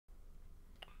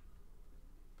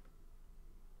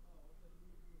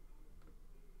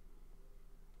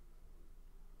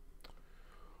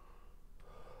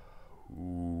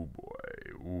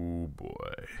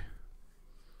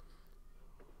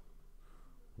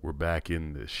We're back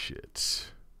in this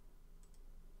shit.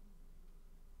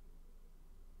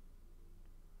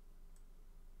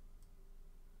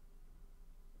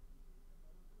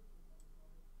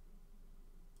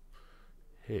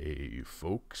 Hey,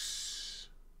 folks.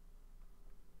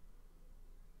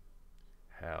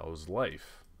 How's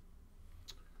life?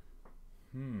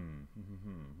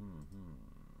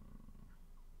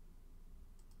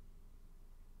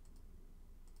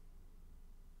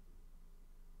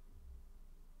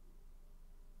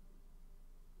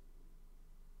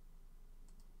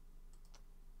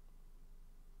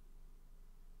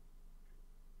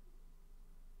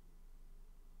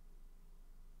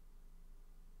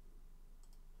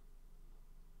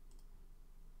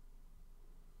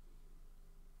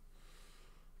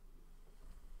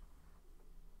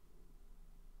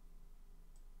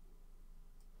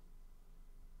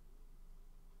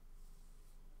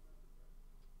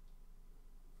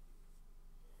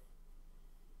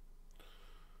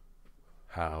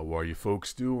 How are you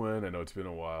folks doing? I know it's been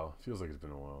a while. Feels like it's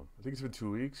been a while. I think it's been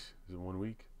 2 weeks. Is it 1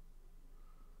 week?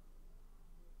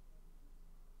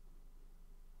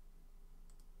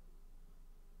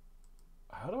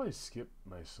 How do I skip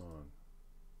my song?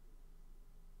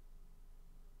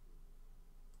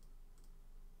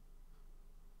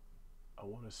 I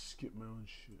want to skip my own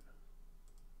shit.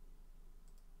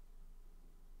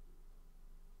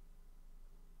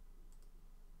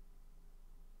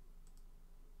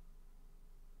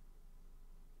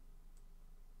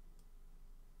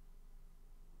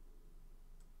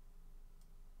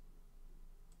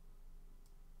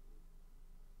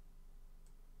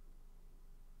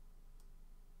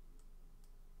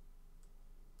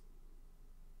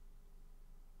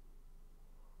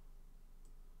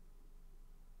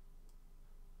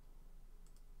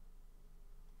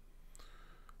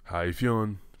 How you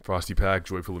feeling? Frosty Pack,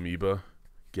 Joyful Amoeba,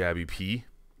 Gabby P.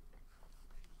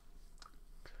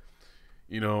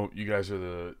 You know, you guys are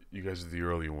the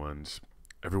early ones.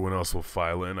 Everyone else will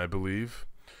file in, I believe.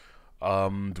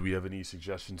 Do we have any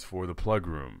suggestions for the plug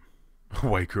room?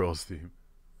 White girls theme.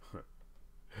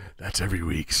 That's every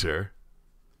week, sir.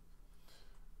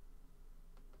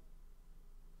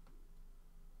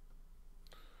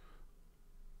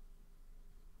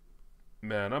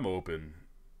 Man, I'm open.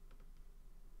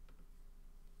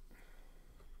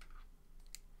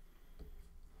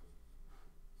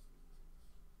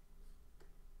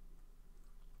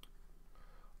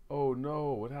 Oh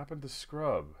no, what happened to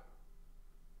Scrub?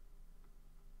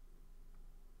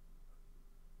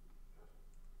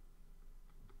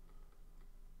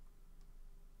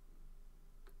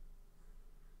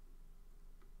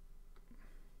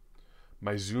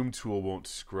 My zoom tool won't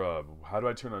scrub. How do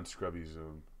I turn on scrubby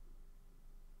zoom?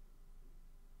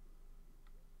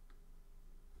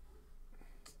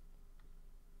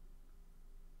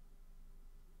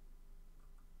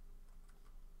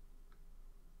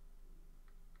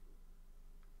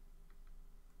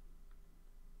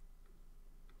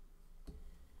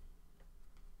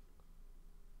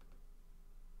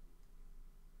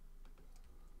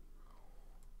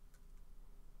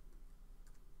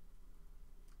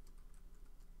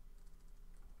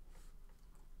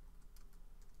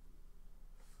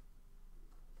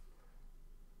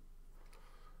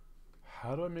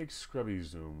 How do I make scrubby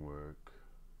zoom work?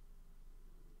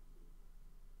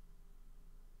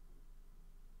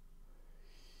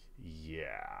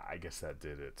 Yeah, I guess that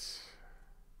did it.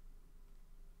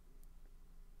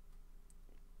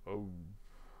 Oh.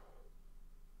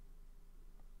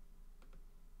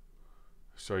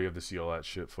 Sorry you have to see all that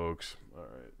shit, folks.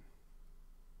 Alright.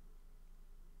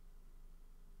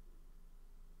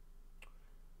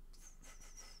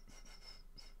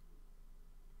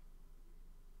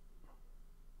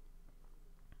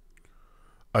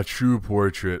 A true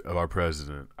portrait of our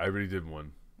president. I already did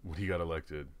one when he got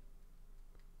elected.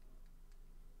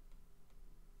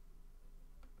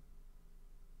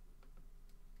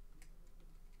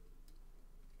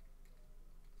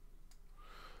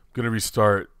 I'm gonna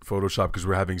restart Photoshop because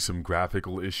we're having some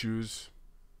graphical issues.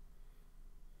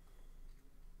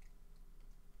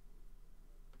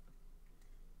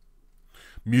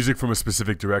 Music from a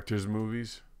specific director's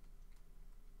movies.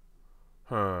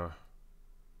 Huh.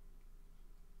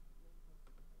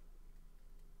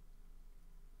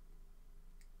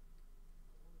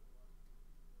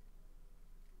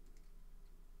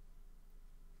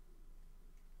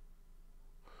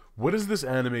 What is this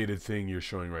animated thing you're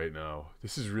showing right now?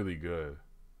 This is really good.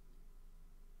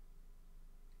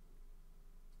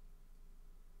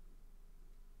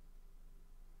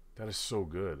 That is so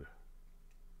good.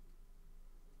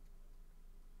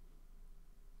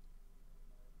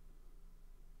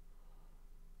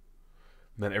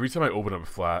 Man, every time I open up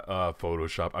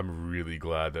Photoshop, I'm really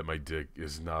glad that my dick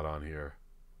is not on here.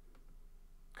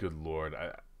 Good Lord,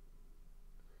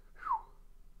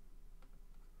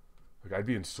 I'd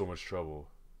be in so much trouble.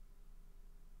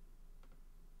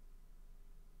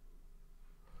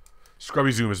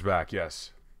 Scrubby Zoom is back.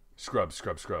 Yes, scrub.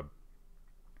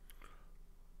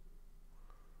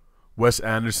 Wes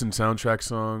Anderson soundtrack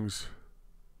songs.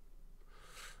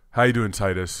 How you doing,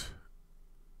 Titus?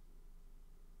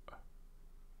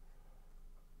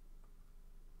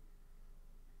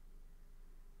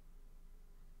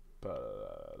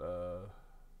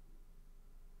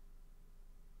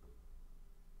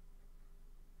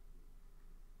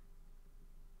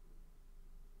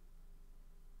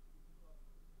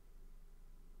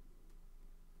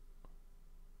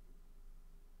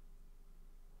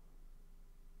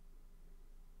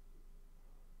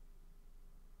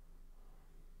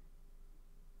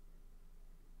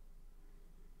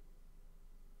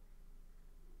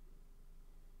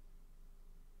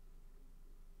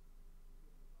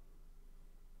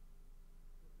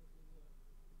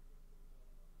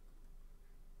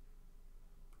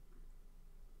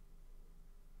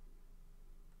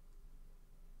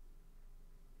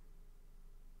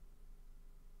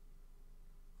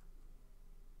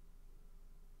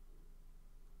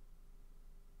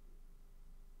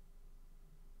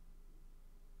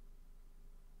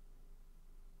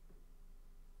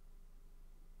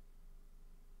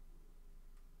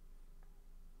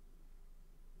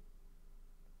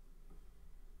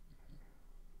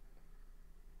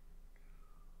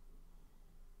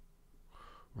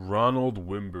 Ronald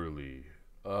Wimberly.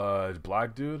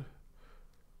 Black dude?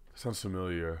 Sounds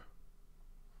familiar.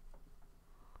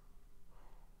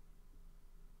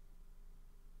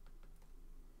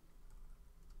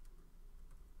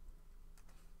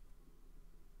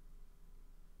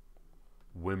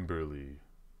 Wimberly.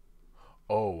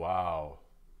 Oh, wow.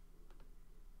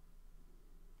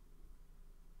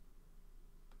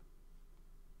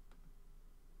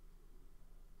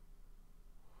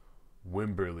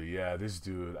 Wimberly, yeah, this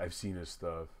dude, I've seen his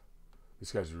stuff.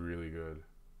 This guy's really good.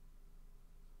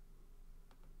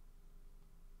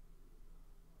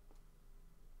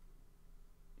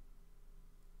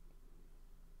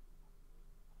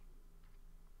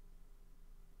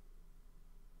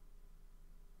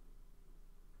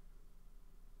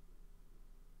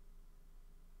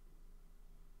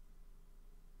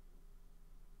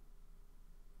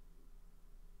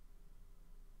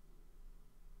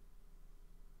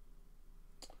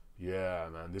 Yeah,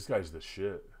 man, this guy's the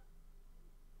shit.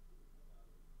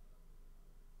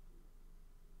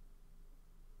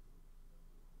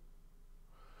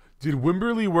 Did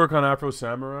Wimberly work on Afro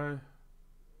Samurai?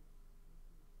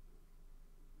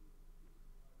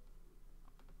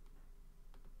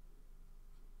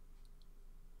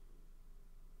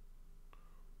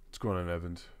 What's going on,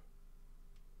 Evans?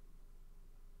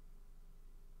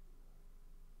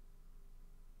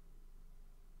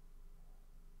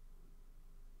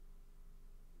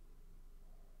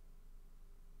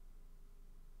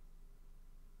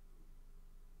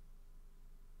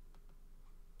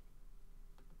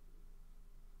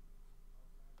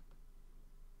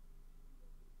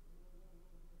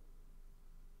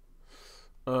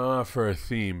 For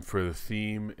the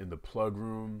theme in the plug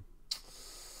room.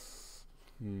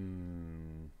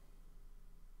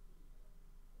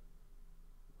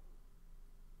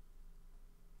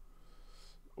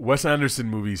 Wes Anderson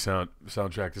movie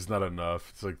soundtrack is not enough.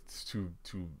 It's like it's too.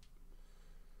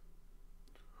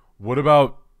 What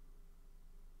about?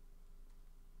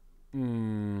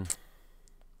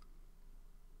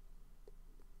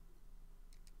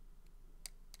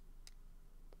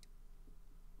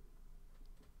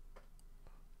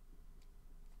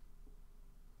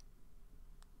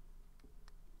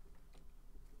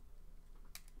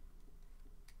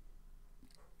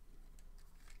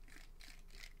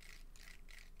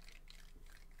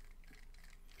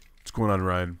 What's going on,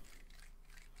 Ryan?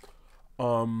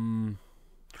 Man,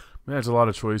 there's a lot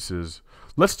of choices.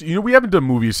 We haven't done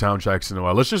movie soundtracks in a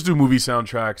while. Let's just do movie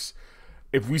soundtracks.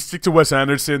 If we stick to Wes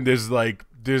Anderson, there's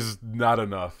not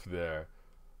enough there.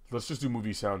 Let's just do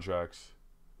movie soundtracks.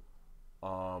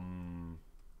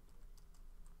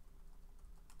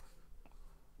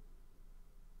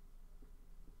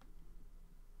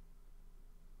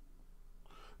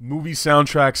 Movie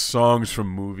soundtracks, songs from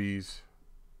movies.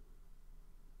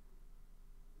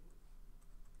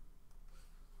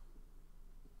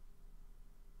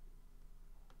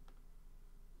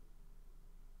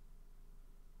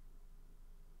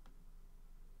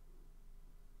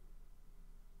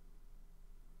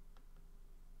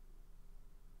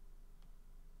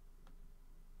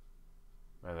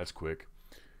 Man, that's quick.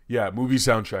 Yeah, movie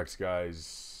soundtracks,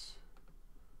 guys.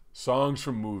 Songs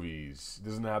from movies. It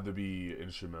doesn't have to be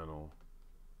instrumental.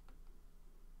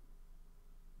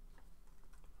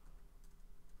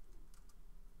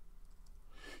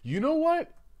 You know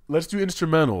what? Let's do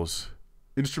instrumentals.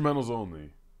 Instrumentals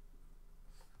only.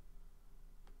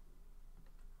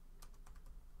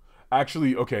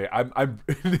 Actually, okay, I'm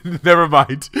never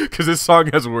mind, because this song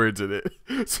has words in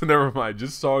it. So never mind,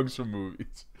 just songs from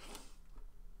movies.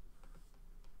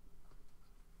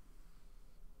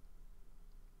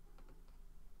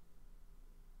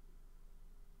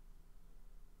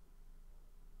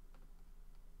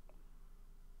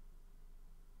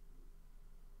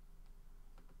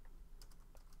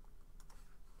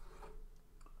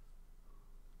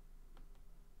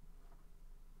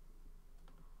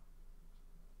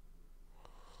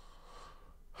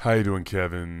 How you doing,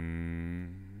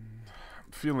 Kevin?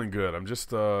 I'm feeling good. I'm just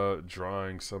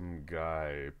drawing some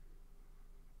guy.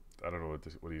 I don't know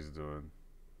what he's doing.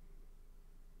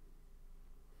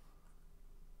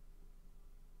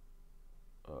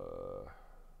 Uh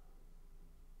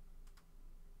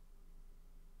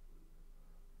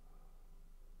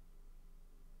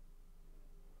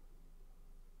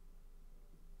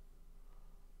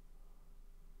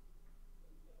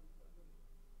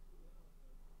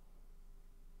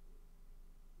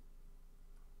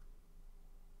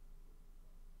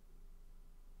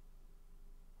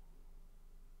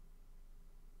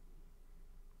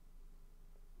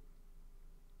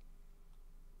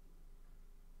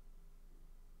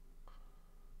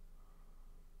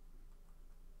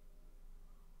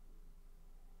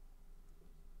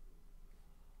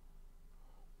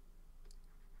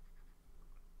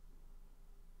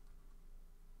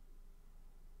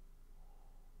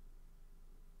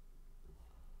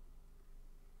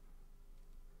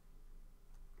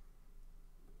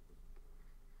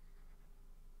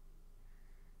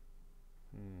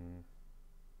hmm.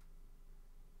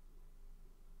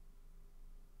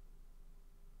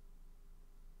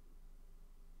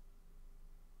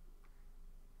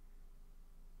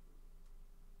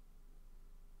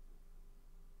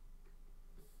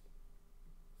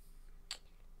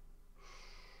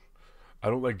 I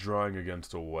don't like drawing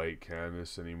against a white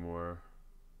canvas anymore.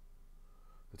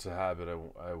 It's a habit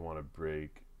I want to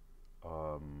break.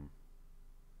 Um,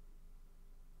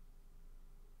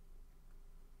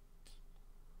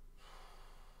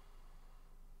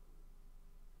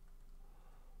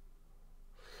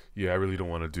 yeah, I really don't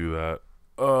want to do that.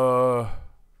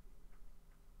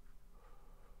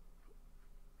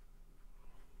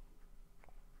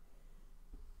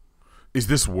 Is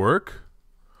this work?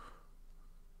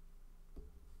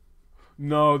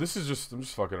 No, this is just I'm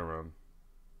just fucking around.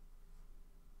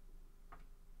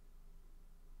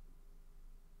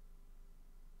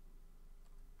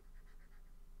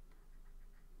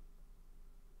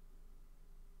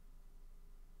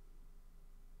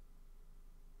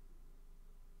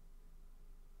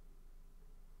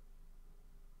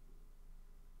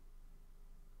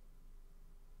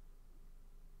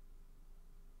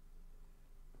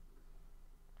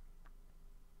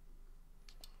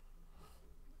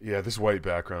 Yeah, this white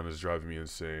background is driving me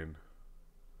insane.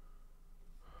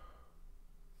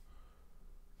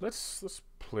 Let's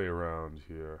play around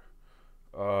here.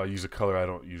 Use a color I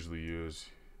don't usually use.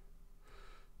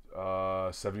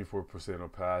 74%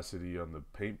 opacity on the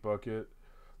paint bucket.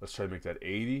 Let's try to make that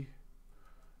 80.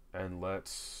 And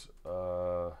let's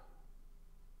huh.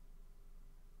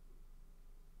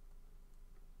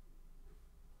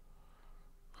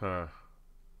 Huh.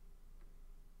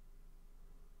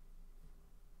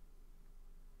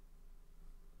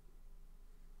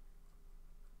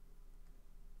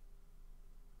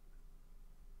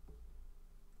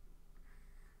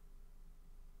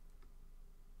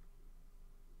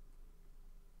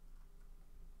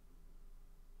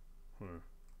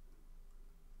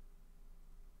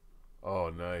 Oh,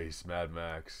 nice, Mad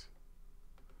Max.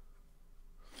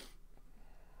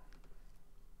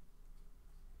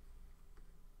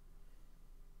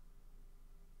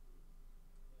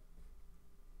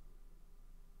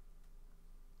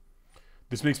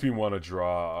 This makes me want to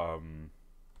draw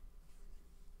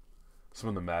some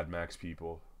of the Mad Max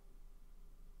people.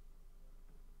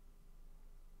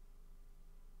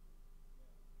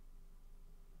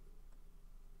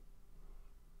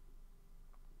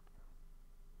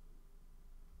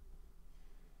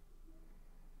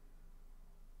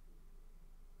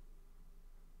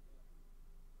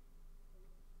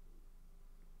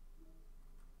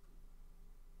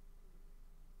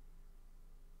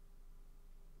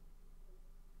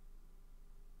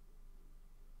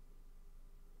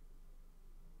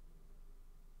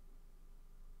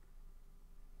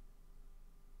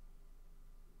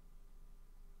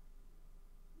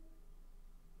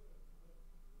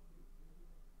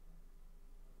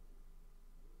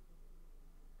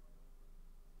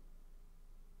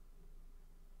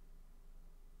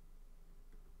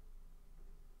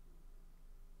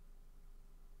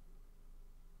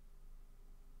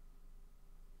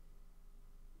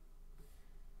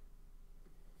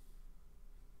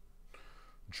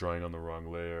 Drawing on the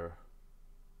wrong layer.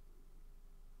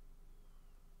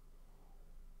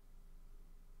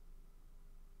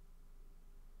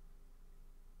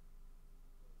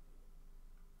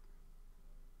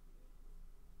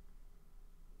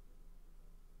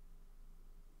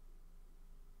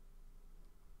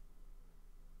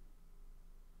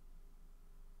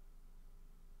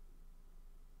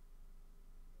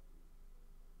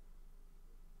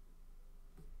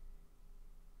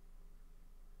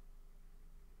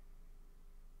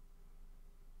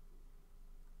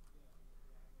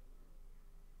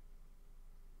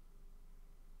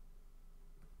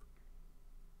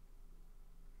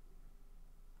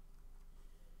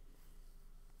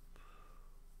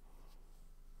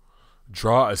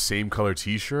 Draw a same color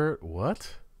t-shirt?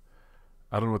 What?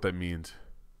 I don't know what that means.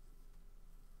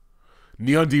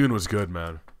 Neon Demon was good,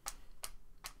 man.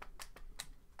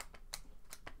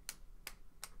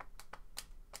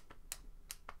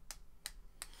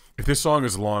 If this song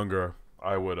is longer,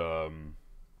 I would,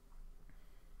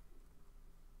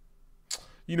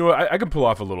 you know what? I can pull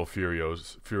off a little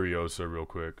Furiosa real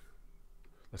quick.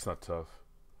 That's not tough.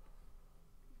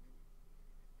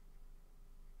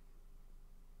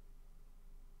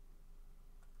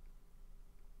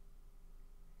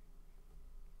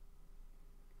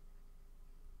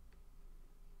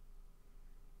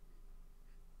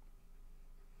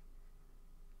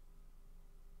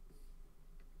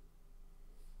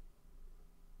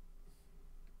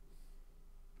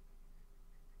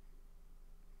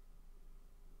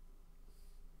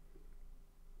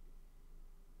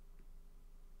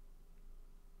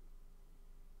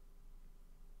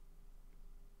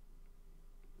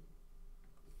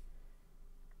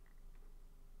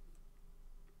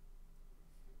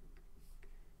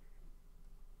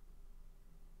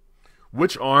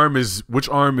 Which arm is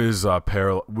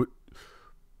parallel?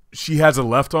 She has a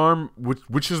left arm.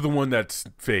 Which is the one that's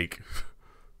fake?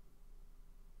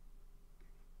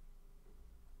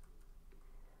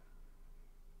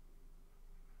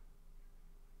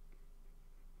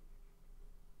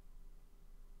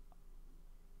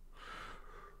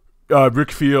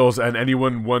 Rick Fields, and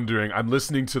anyone wondering, I'm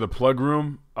listening to the plug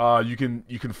room. You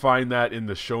can find that in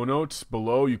the show notes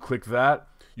below. You click that.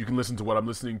 You can listen to what I'm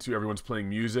listening to. Everyone's playing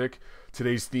music.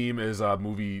 Today's theme is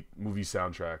movie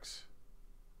soundtracks.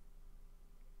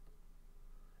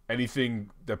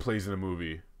 Anything that plays in a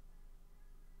movie.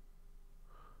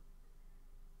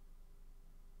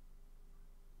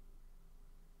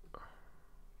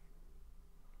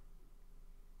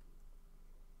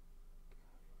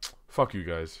 Fuck you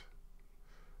guys.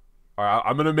 Alright,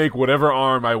 I'm gonna make whatever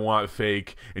arm I want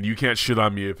fake, and you can't shit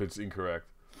on me if it's incorrect.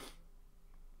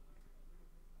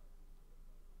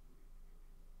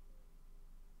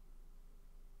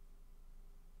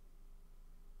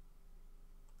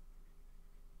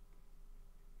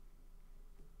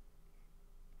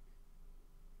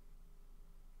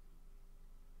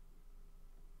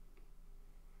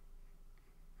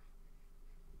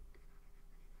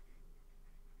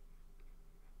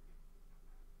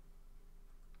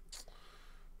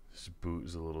 This boot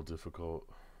is a little difficult.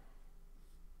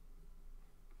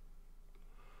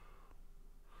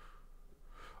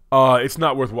 It's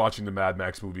not worth watching the Mad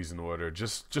Max movies in order.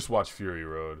 Just watch Fury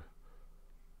Road.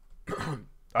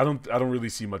 I don't really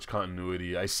see much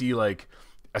continuity. I see like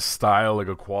a style, like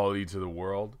a quality to the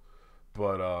world,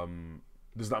 but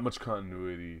there's not much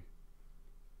continuity.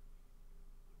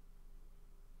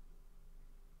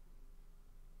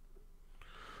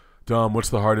 Dom, what's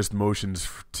the hardest motions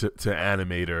to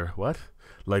animator? What?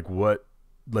 Like what?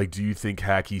 Like, do you think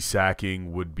hacky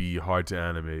sacking would be hard to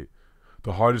animate?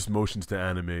 The hardest motions to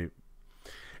animate.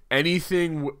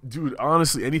 Anything, dude,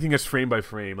 honestly, anything that's frame by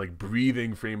frame, like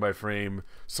breathing frame by frame,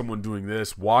 someone doing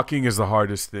this. Walking is the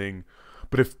hardest thing.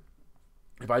 But if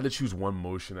I had to choose one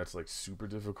motion that's like super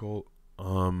difficult,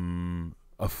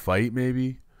 a fight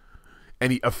maybe?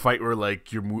 A fight where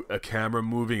like you're a camera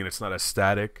moving and it's not a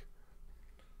static.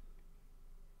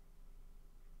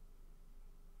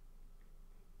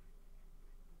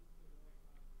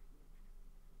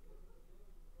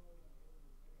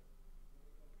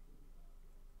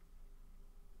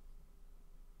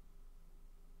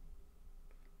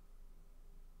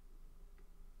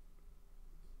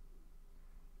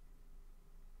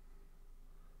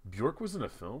 Bjork was in a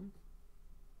film?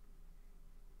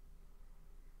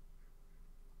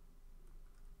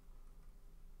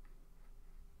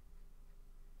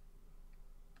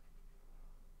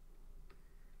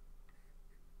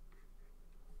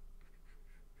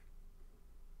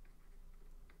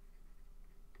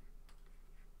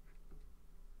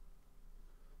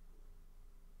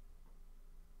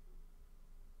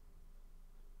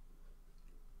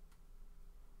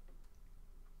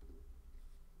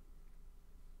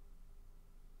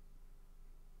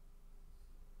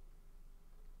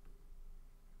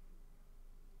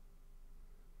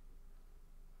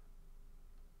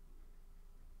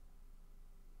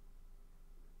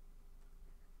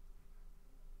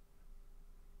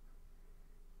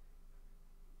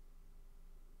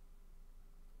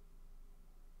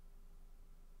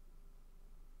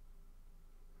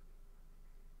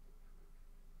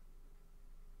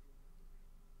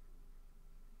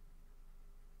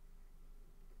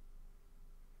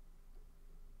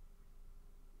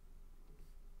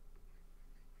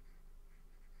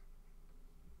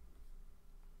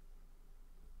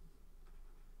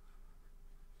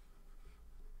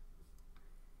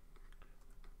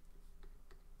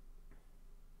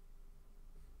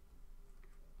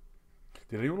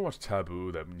 Did anyone watch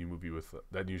Taboo? That new movie with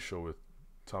that new show with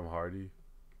Tom Hardy?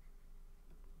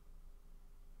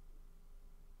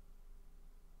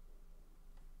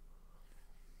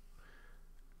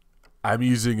 I'm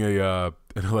using an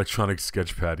electronic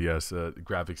sketchpad. Yes, a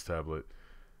graphics tablet.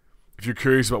 If you're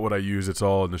curious about what I use, it's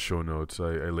all in the show notes.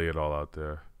 I lay it all out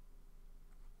there.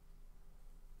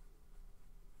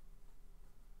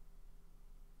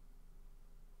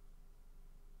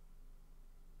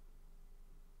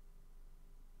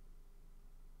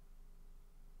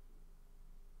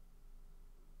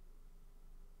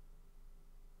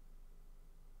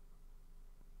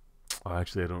 Oh,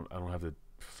 actually, I don't have the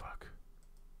fuck.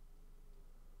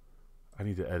 I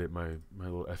need to edit my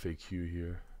little FAQ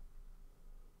here.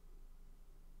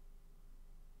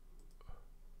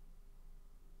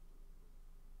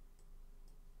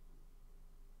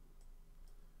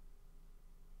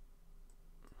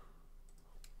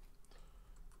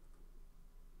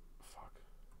 Fuck.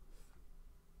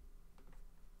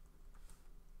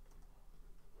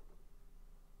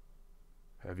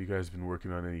 Have you guys been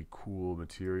working on any cool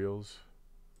materials?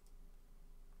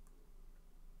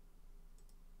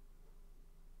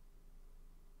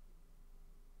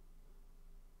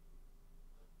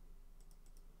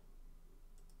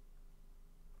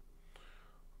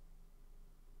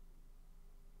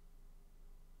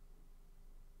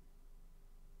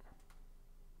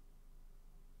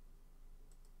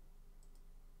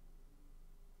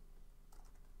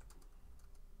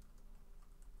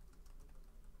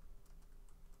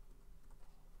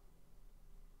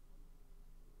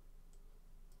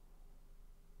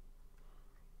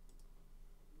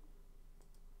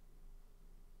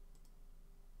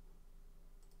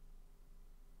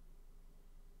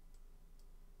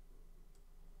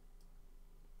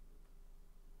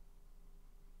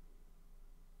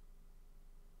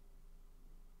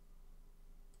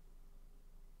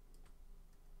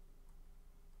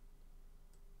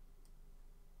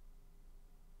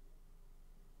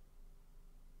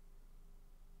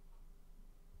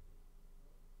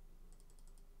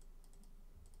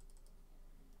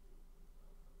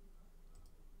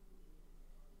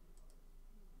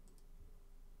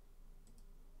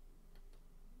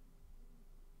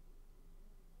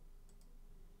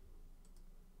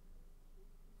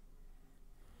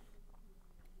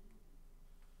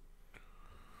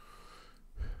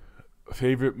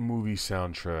 Favorite movie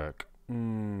soundtrack?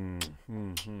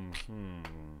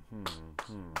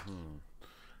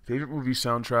 Favorite movie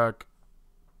soundtrack?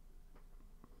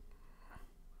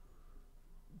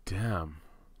 Damn.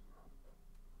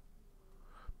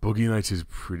 Boogie Nights is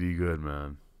pretty good,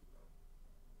 man.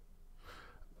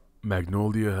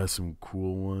 Magnolia has some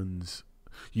cool ones.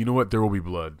 You know what? There Will Be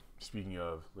Blood. Speaking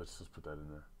of, let's just put that in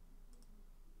there.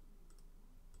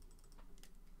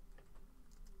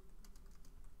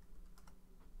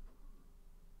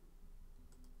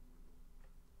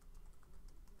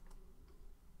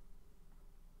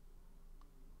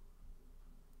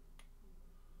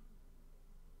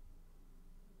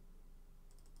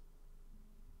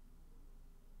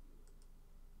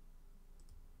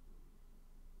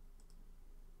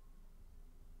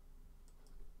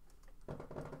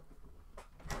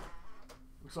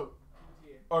 What's up?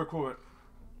 Alright, cool, man.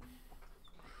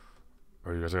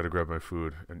 Alright, you guys, I gotta grab my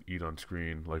food and eat on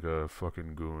screen like a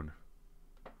fucking goon.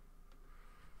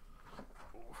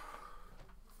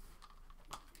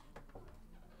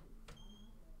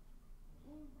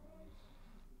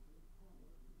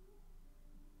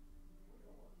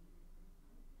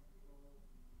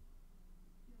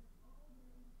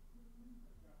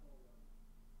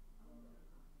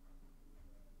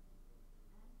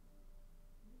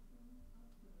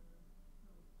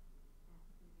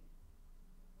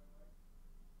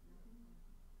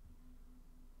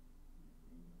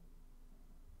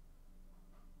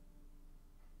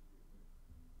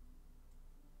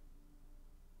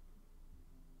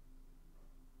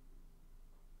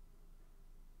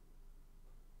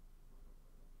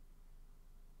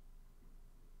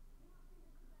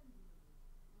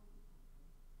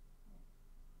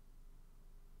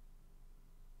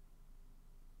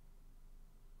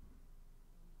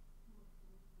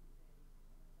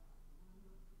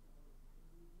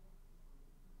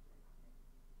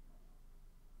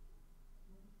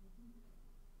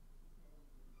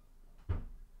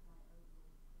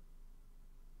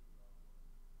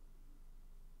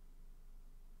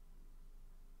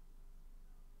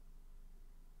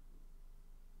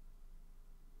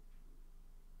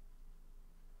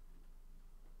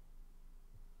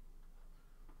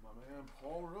 Man,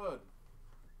 Paul Rudd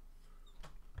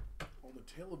on the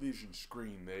television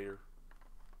screen there.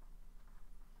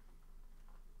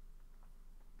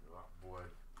 Oh boy.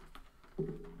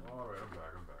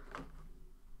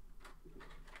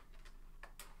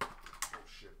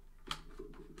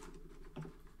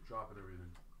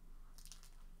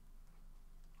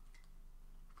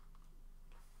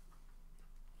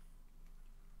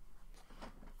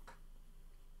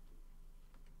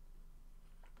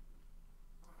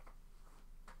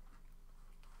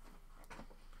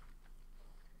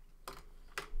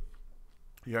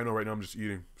 Yeah, I know. Right now I'm just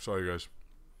eating. Sorry, guys.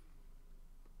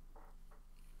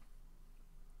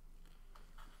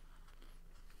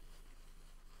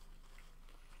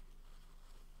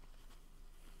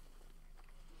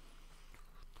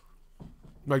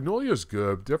 Magnolia's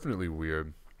good. Definitely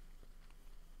weird.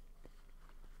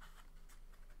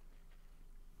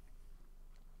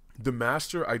 The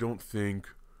Master, I don't think...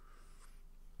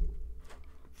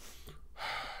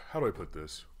 How do I put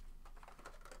this?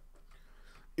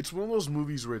 It's one of those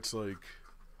movies where it's like...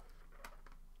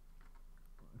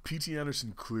 P.T.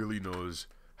 Anderson clearly knows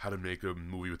how to make a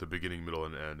movie with a beginning, middle,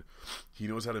 and end. He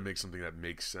knows how to make something that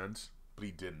makes sense, but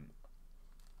he didn't.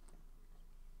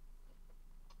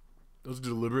 It was a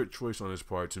deliberate choice on his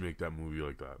part to make that movie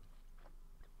like that.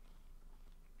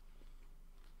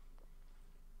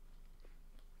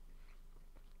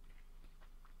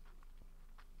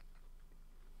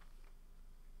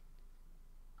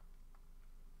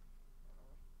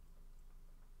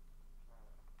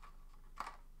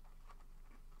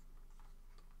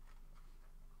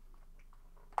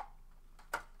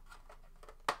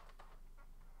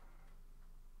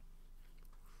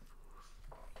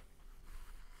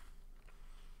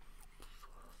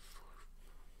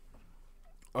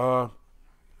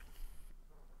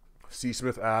 C.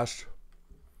 Smith asked,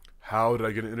 how did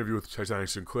I get an interview with Titanic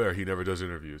Sinclair? He never does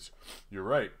interviews. You're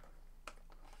right.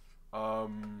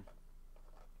 The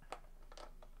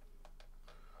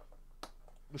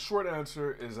short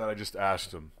answer is that I just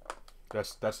asked him.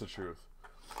 That's the truth.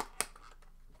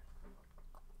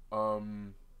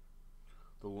 The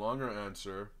longer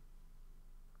answer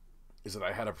is that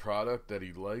I had a product that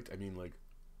he liked. I mean, like,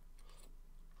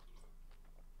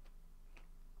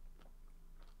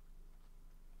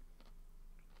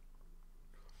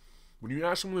 when you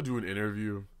ask someone to do an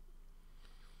interview,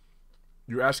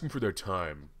 you're asking for their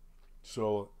time.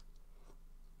 So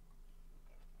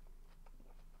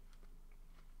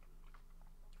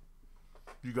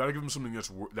you gotta give them something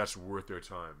that's worth their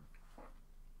time.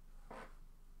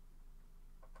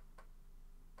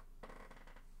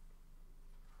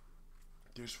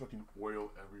 There's fucking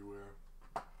oil everywhere.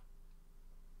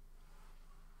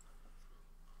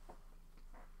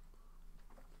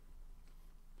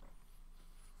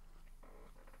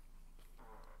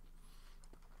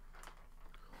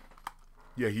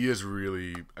 Yeah, he is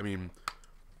really. I mean,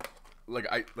 like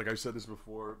I said this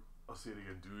before. I'll say it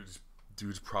again.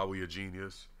 Dude's probably a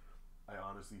genius. I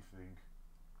honestly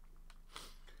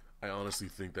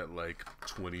think that like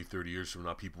 20, 30 years from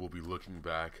now, people will be looking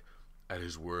back at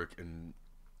his work and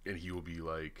he will be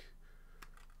like,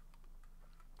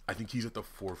 I think he's at the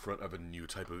forefront of a new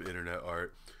type of internet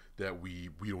art that we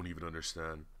don't even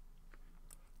understand.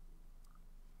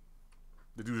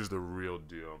 The dude is the real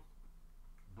deal.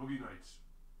 Boogie Nights.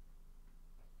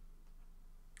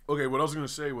 Okay, what I was gonna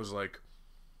say was, like,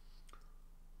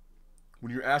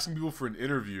 when you're asking people for an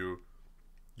interview,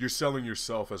 you're selling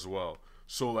yourself as well.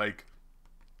 So like,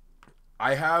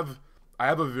 I have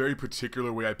a very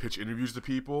particular way I pitch interviews to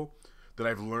people that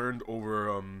I've learned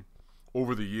over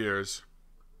the years.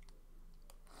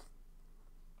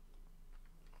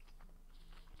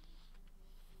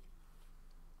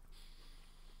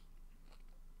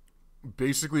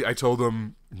 Basically, I tell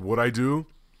them what I do,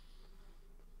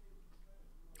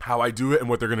 how I do it, and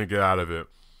what they're gonna get out of it.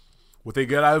 What they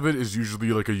get out of it is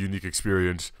usually like a unique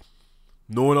experience.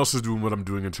 No one else is doing what I'm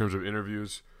doing in terms of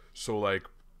interviews, so like,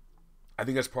 I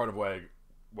think that's part of why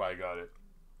I got it.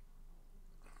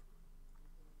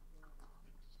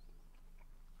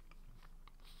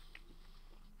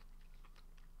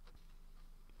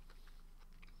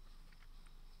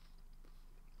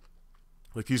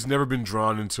 Like, he's never been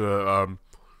drawn into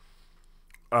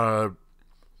a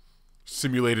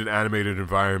simulated animated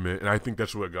environment, and I think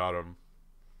that's what got him.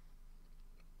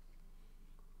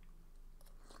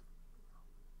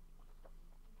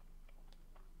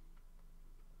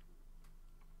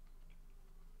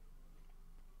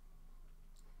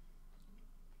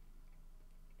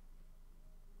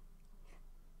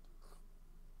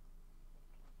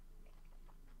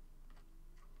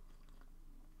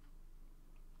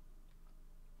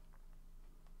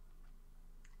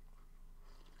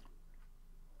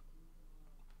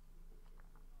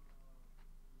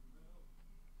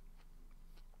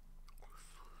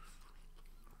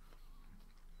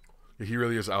 He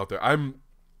really is out there.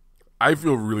 I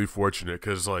feel really fortunate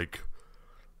because, like,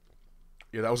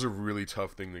 yeah, that was a really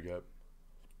tough thing to get.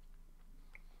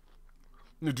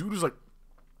 The dude was like,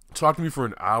 talking to me for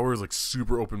an hour, is like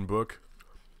super open book.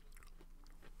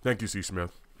 Thank you, C.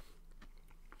 Smith.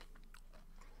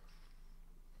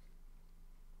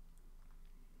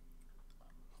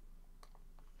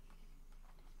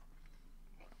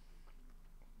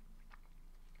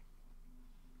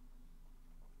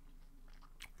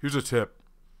 Here's a tip.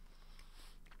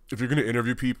 If you're going to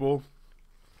interview people,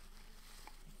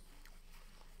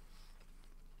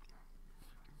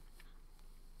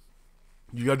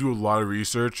 you got to do a lot of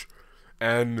research,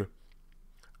 and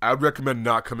I would recommend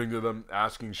not coming to them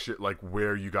asking shit like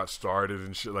where you got started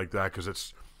and shit like that, because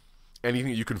it's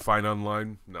anything you can find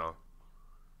online. No.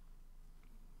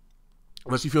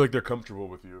 Unless you feel like they're comfortable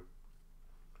with you.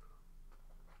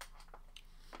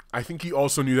 I think he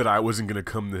also knew that I wasn't going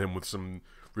to come to him with some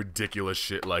ridiculous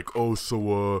shit like, oh,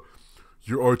 so,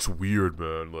 your art's weird,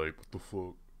 man. Like, what the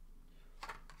fuck?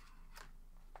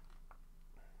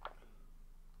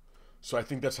 So I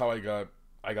think that's how I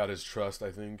got his trust,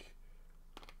 I think.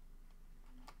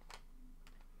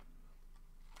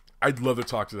 I'd love to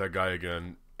talk to that guy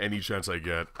again. Any chance I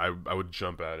get, I would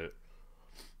jump at it.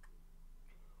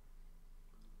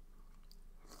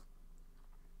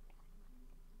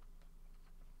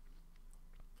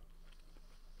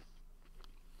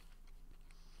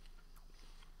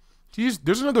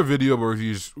 There's another video where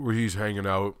he's hanging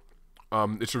out.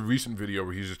 It's a recent video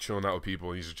where he's just chilling out with people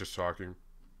and he's just talking.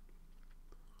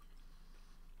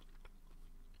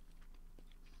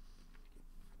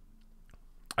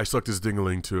 I sucked his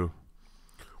ding-a-ling too.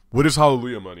 What is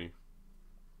Hallelujah money?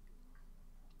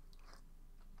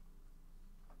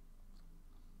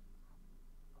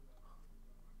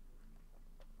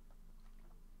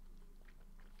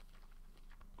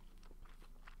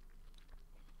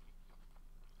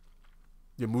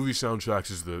 Yeah, movie soundtracks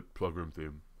is the plug room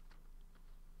theme.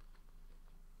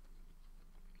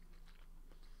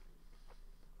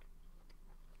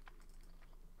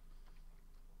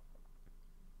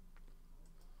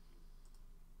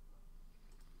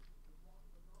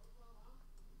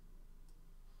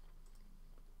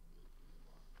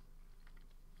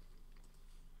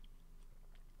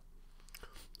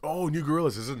 Oh, New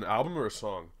Gorillas. Is it an album or a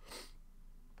song?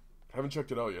 I haven't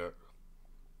checked it out yet.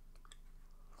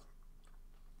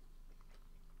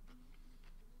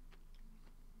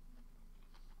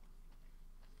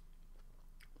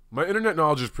 My internet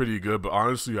knowledge is pretty good, but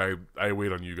honestly, I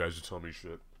wait on you guys to tell me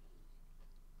shit.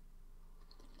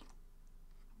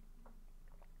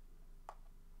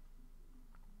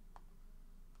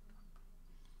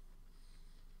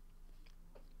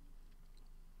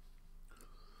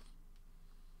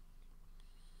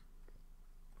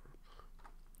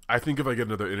 I think if I get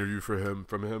another interview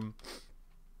from him,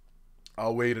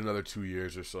 I'll wait another 2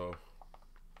 years or so.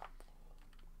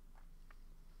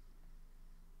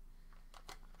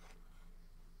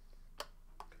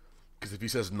 Because if he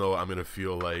says no, I'm gonna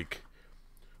feel like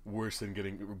worse than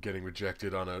getting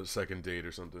rejected on a second date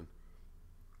or something.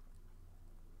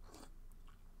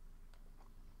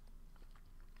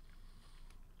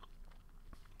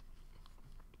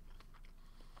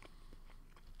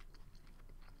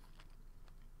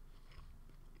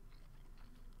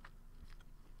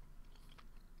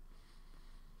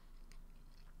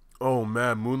 Oh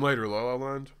man, Moonlight or La La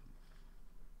Land?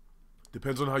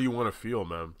 Depends on how you want to feel,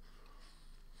 man.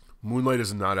 Moonlight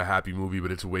is not a happy movie,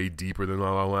 but it's way deeper than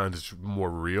La La Land. It's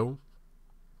more real.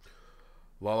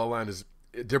 La La Land is...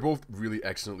 They're both really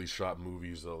excellently shot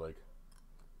movies, though. Like,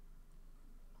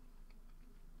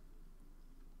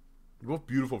 they're both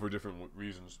beautiful for different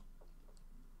reasons.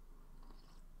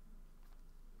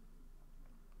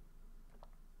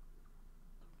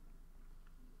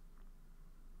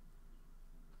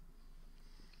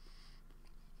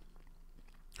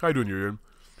 How you doing, Yurian?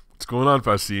 What's going on,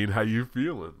 Fasine? How you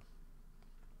feeling?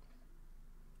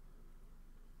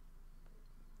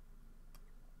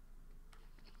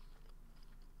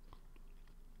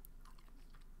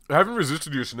 I haven't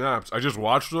resisted your snaps. I just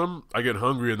watch them, I get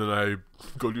hungry, and then I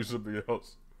go do something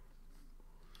else.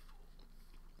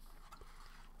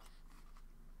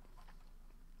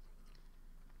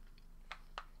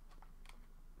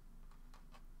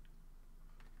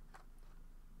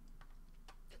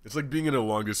 It's like being in a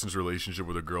long-distance relationship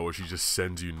with a girl where she just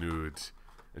sends you nudes.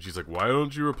 And she's like, why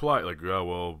don't you reply? Like, yeah,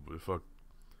 well, fuck.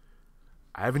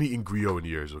 I haven't eaten griot in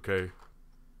years, okay?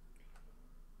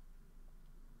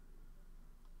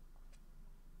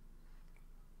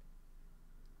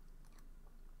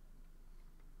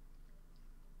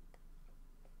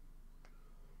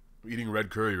 I'm eating red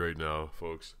curry right now,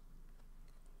 folks.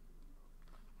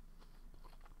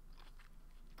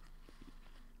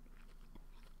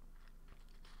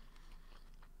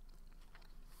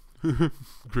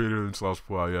 Greater than slash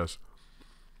plow, yes.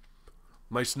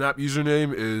 My Snap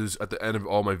username is at the end of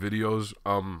all my videos.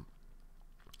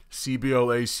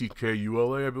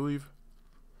 CBLACKULA, I believe.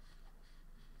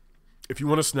 If you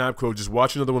want a Snap code, just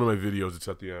watch another one of my videos. It's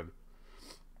at the end.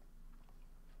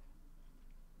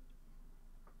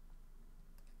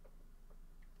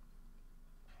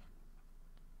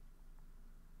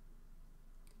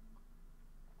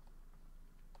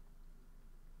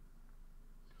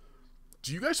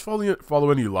 Do you guys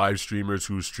follow any live streamers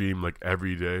who stream like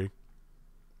every day?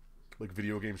 Like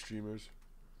video game streamers?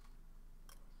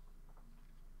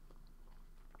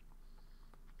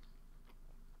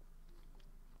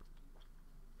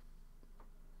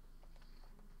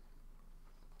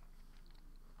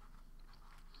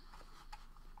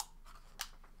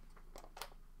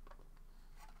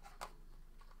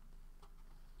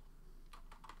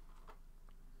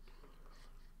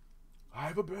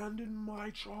 I've abandoned my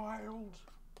child.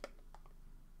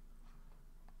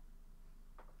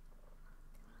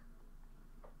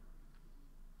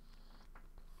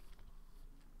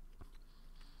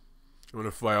 I'm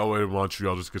gonna fly all the way to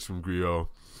Montreal just to get some griot.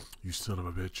 You son of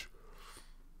a bitch.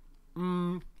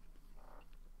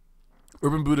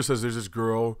 Urban Buddha says there's this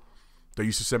girl that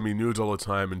used to send me nudes all the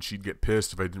time, and she'd get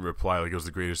pissed if I didn't reply. Like it was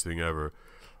the greatest thing ever.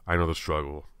 I know the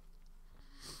struggle.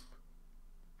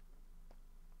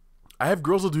 I have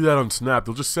girls that do that on Snap.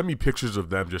 They'll just send me pictures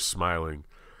of them just smiling.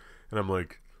 And I'm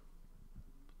like,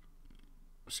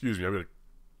 excuse me. I'm like,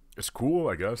 it's cool,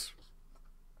 I guess.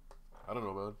 I don't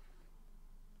know, man.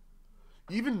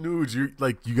 Even nudes, you're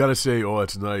like, you gotta say, oh,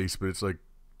 it's nice. But it's like,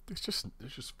 it's just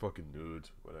fucking nudes.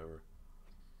 Whatever.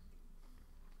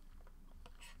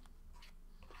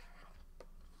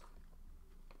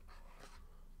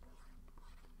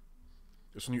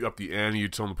 Just when you up the ante, you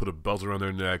tell them to put a belt around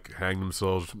their neck, hang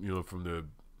themselves, you know, from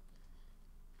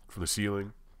the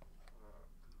ceiling.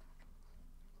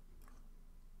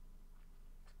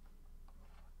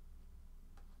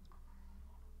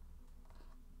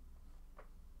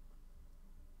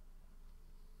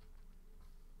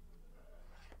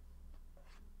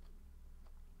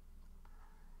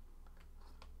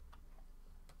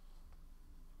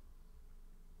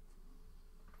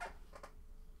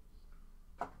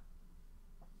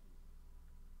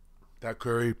 That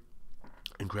curry,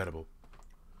 incredible.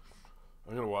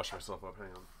 I'm gonna wash myself up.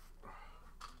 Hang on.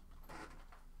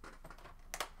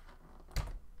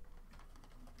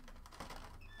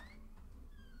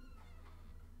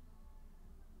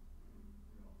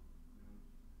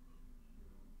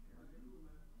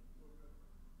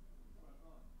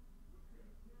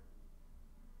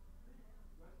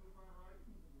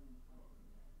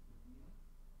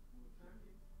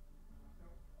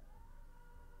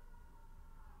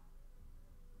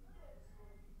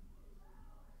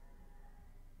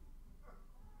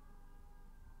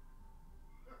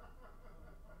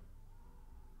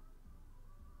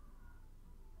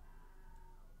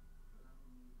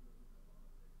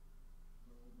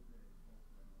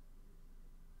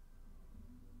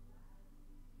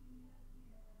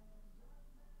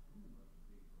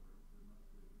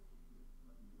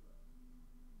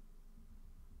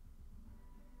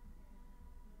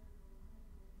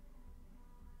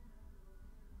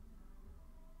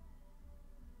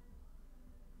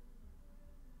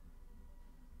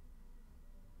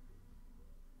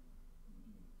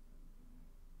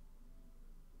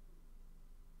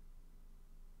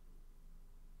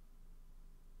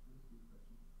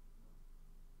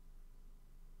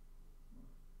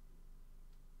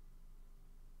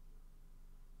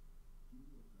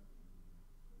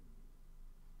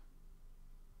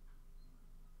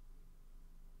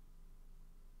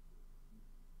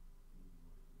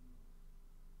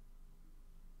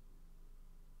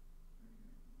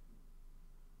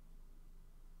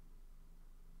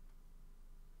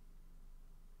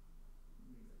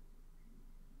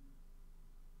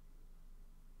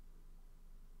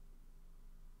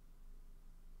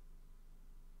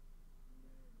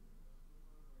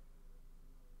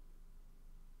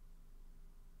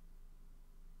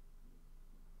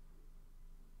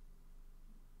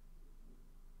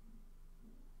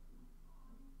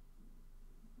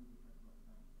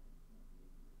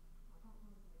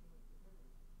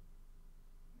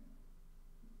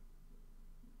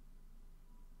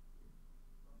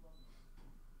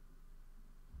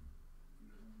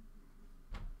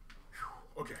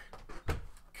 Okay.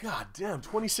 God damn,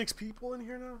 26 people in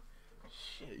here now?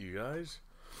 Shit, you guys.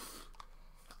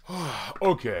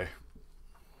 Okay.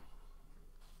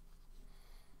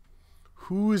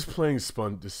 Who is playing this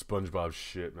SpongeBob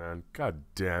shit, man? God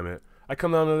damn it. I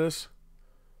come down to this.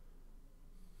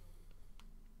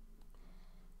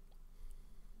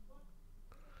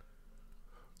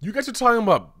 You guys are talking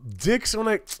about dicks when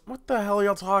what the hell are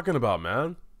y'all talking about,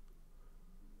 man?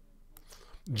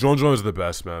 John is the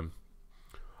best, man.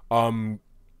 The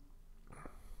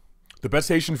best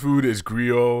Haitian food is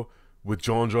griot with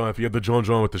John. If you have the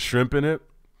John with the shrimp in it.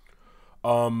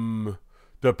 The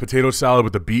potato salad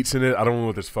with the beets in it. I don't know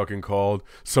what it's fucking called.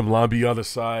 Some lambi on the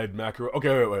side. Macaroni.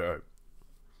 Okay, wait.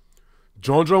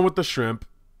 John with the shrimp.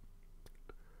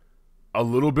 a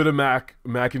little bit of mac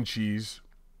and cheese,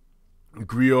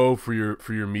 griot for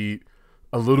your meat,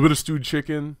 a little bit of stewed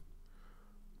chicken,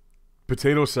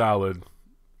 potato salad.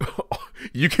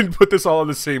 You can put this all on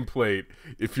the same plate.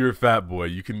 If you're a fat boy,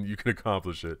 you can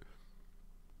accomplish it.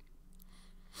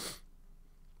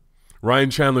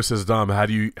 Ryan Chandler says, Dom, how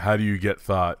do you get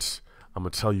thoughts? I'm gonna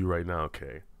tell you right now,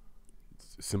 okay?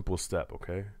 It's a simple step,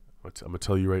 okay? I'm gonna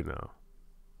tell you right now.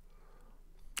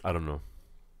 I don't know.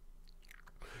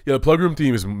 Yeah, the plug room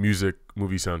theme is music,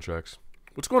 movie soundtracks.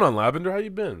 What's going on, Lavender? How you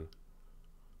been?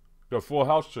 Got a full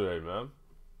house today, man.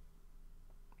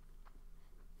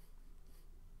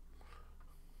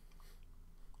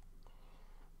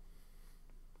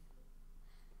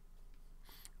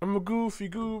 I'm a goofy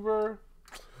goober.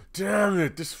 Damn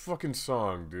it, this fucking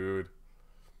song, dude.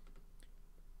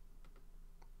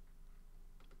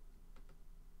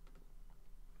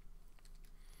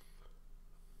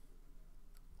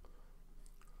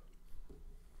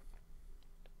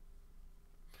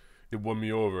 It won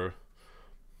me over.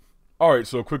 Alright,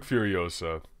 so quick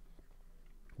Furiosa.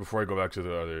 Before I go back to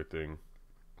the other thing.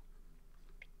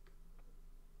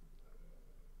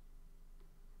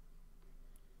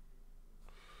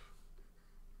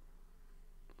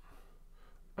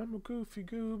 I'm a goofy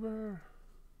goober.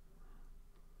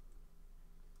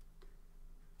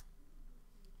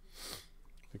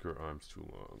 I think her arm's too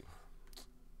long.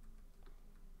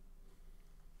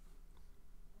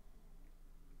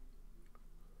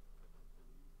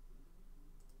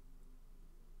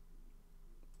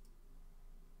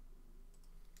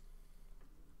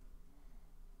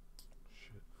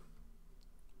 Shit.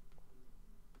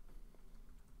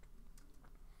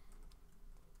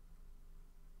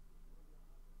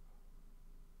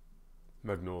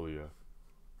 Magnolia.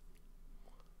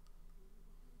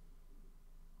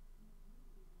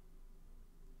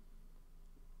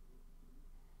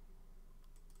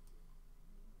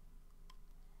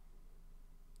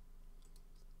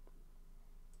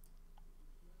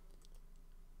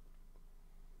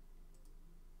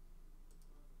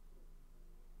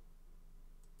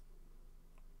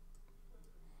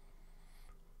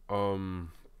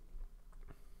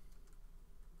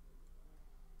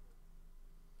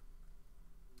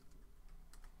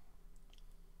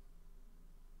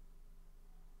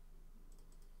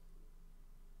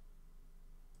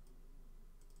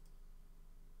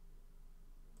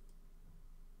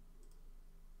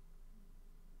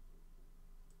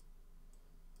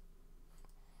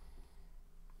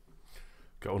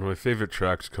 Got one of my favorite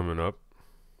tracks coming up.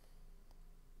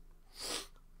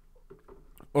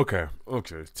 Okay.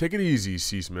 Take it easy,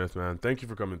 C. Smith, man. Thank you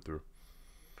for coming through.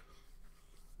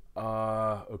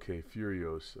 Okay,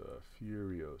 Furiosa.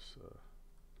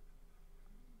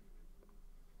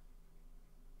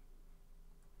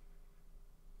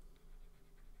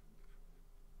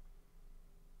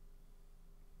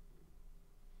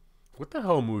 What the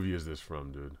hell movie is this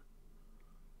from, dude?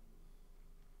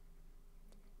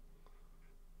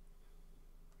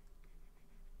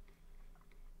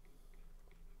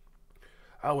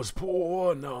 I was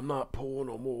poor, now I'm not poor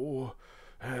no more.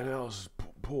 And I was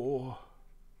poor.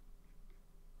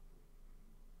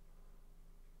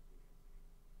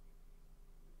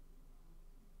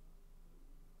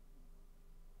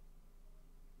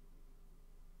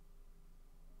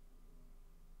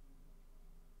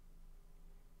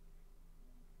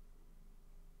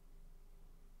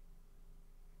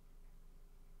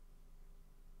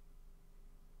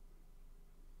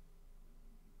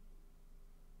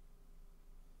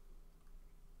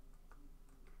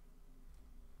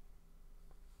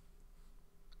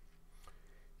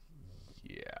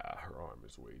 Yeah, her arm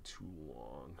is way too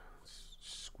long. Let's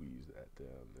squeeze that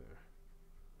down there.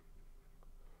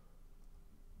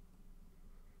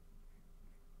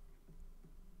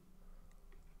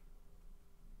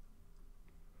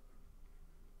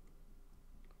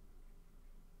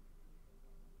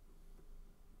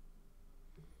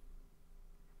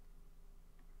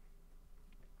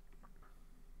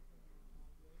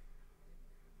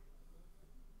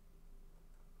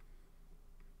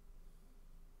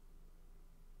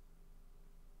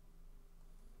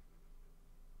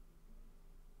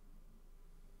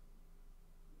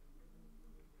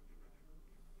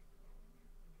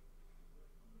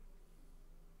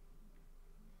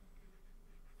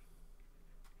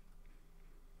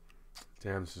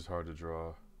 Damn, this is hard to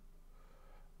draw.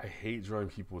 I hate drawing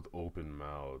people with open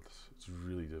mouths. It's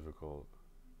really difficult.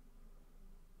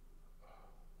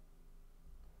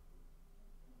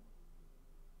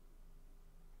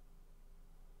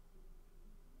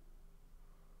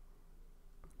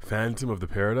 Phantom of the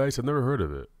Paradise? I've never heard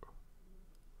of it.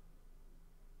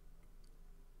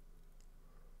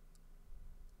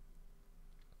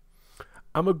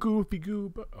 I'm a goofy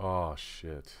goob. Oh,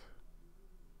 shit.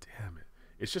 Damn it.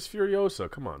 It's just Furiosa.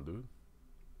 Come on, dude.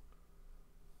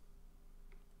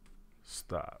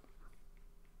 Stop.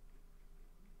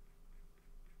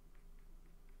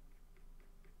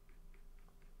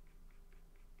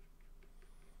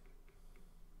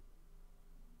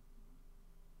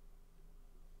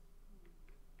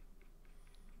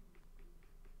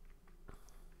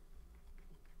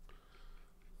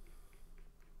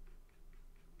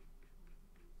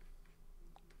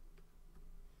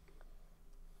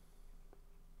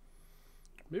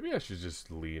 Maybe I should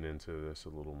just lean into this a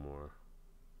little more.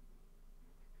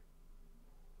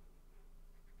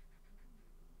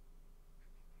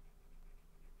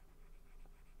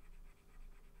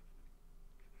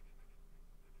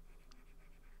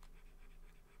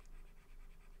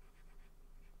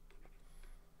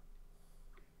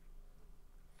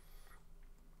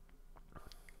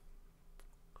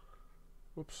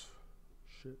 Whoops.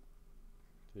 Shit.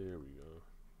 There we go.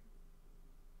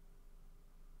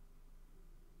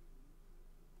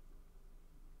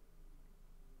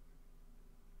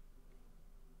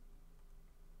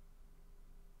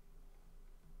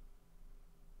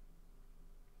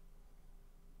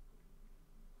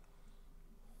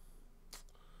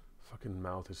 Fucking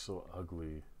mouth is so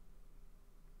ugly.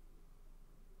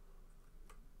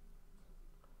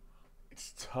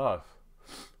 It's tough.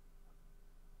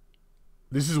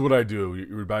 This is what I do.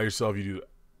 You're by yourself, you do.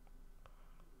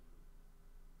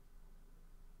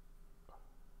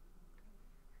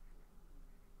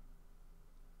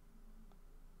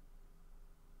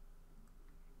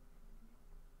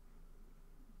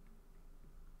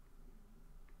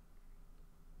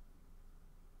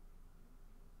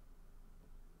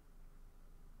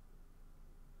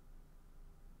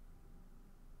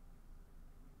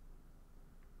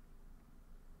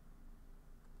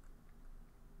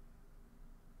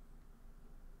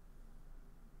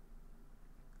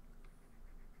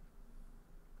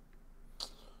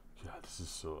 God, this is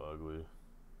so ugly.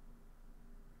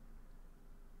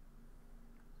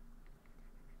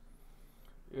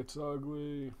 It's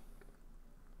ugly.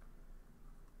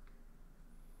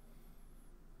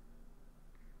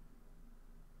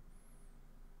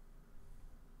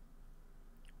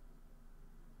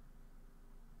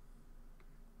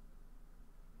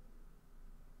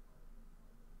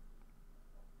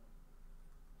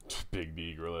 Big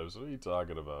Negro lips. What are you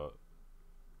talking about?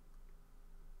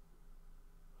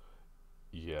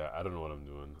 Yeah, I don't know what I'm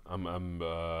doing.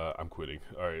 I'm quitting.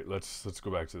 All right, let's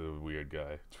go back to the weird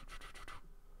guy.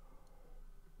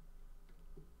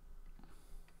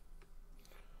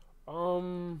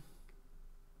 Um.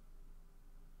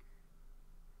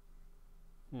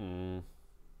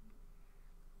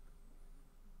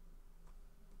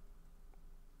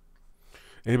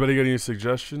 Anybody got any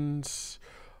suggestions?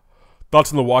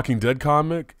 Thoughts on the Walking Dead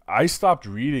comic? I stopped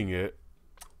reading it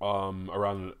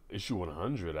around issue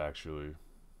 100 actually.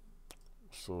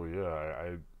 So yeah,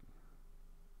 I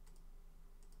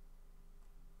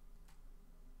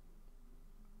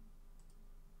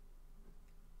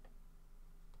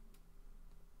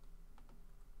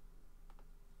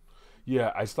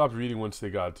yeah, I stopped reading once they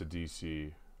got to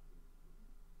DC.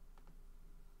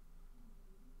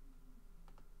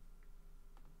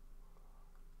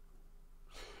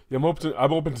 Yeah, I'm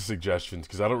open to suggestions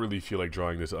because I don't really feel like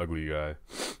drawing this ugly guy.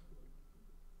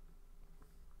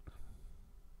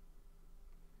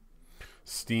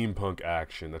 Steampunk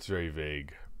action. That's very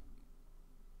vague.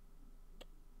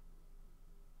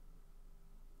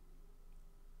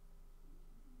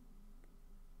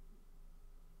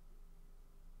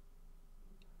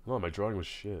 No, my drawing was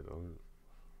shit.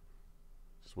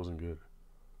 This wasn't good.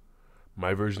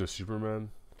 My version of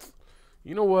Superman.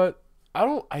 You know what?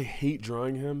 I hate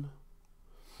drawing him.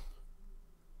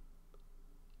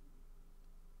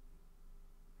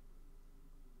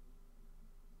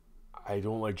 I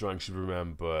don't like drawing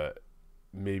Superman, but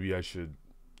maybe I should.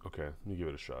 Okay, let me give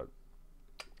it a shot.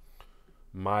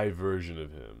 My version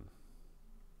of him.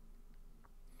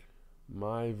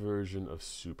 My version of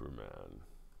Superman.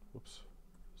 Whoops.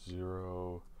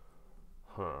 0.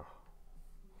 Huh.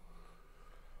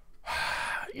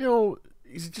 You know,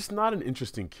 he's just not an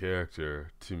interesting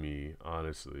character to me,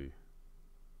 honestly.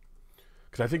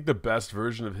 Because I think the best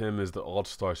version of him is the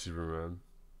All-Star Superman.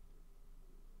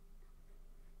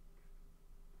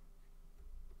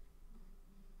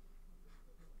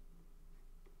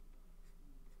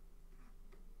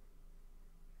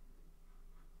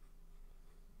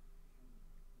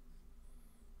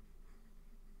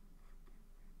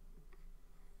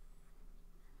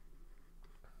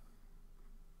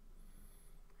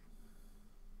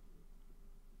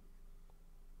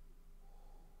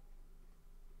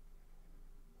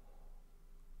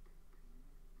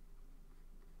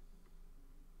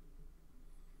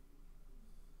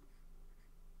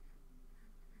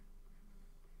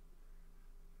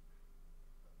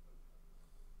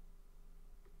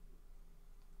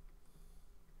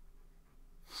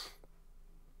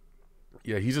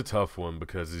 Yeah, he's a tough one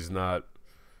because he's not.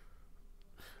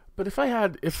 But if I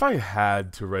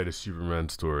had to write a Superman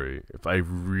story, if I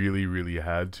really really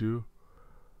had to,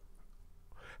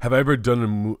 have I ever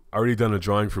already done a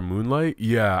drawing for Moonlight?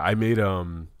 Yeah, I made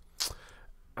I'm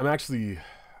actually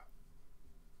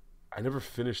I never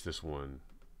finished this one.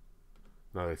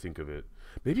 Now that I think of it,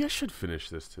 maybe I should finish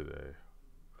this today.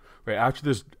 Right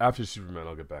after Superman,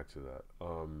 I'll get back to that.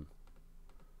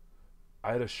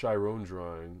 I had a Chiron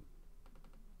drawing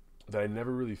that I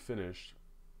never really finished.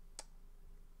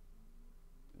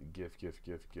 GIF.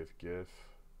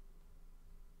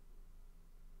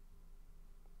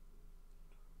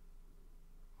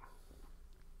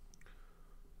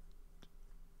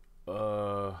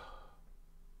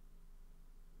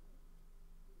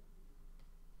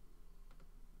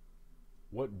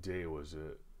 What day was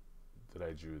it that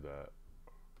I drew that?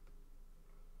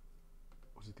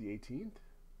 Was it the 18th?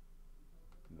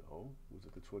 No. Was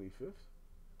it the 25th?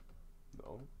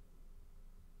 No.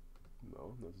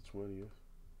 No, not the 20th.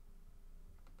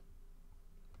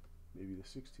 Maybe the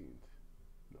 16th.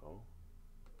 No.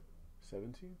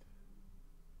 17th?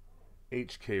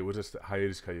 HK, was this the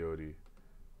Hiatus Coyote?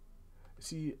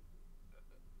 See,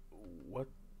 what?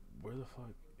 Where the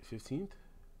fuck? 15th?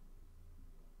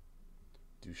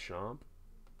 Duchamp?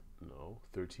 No.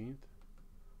 13th?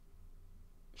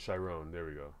 Chiron, there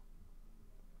we go.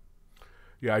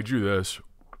 Yeah, I drew this.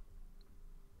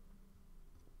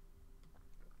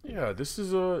 Yeah, this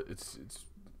is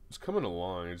it's coming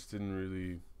along. It just didn't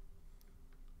really.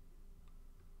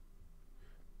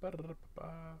 Yeah,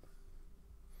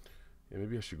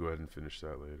 maybe I should go ahead and finish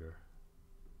that later.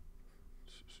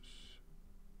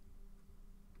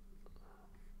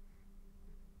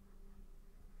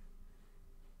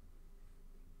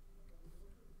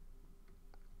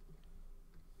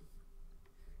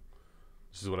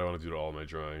 This is what I want to do to all my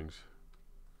drawings.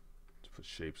 Just put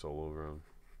shapes all over them.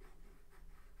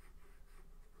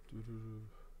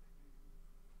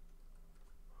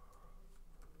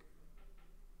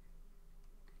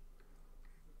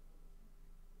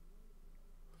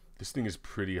 This thing is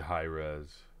pretty high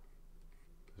res,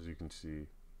 as you can see. It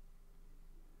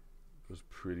goes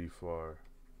pretty far.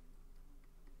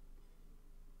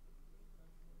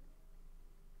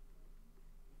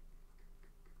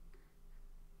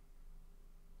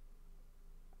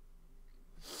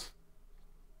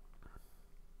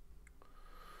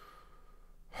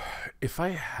 If I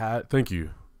had, thank you.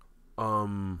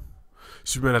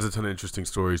 Superman has a ton of interesting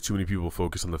stories. Too many people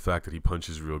focus on the fact that he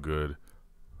punches real good.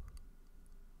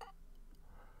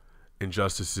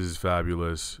 Injustice is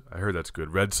fabulous. I heard that's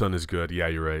good. Red Sun is good. Yeah,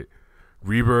 you're right.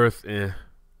 Rebirth, not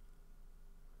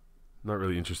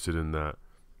really interested in that.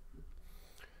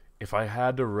 If I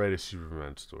had to write a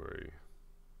Superman story,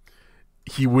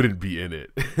 he wouldn't be in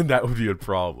it. And that would be a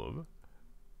problem.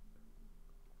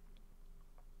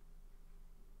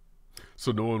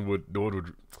 So no one would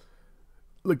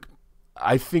look.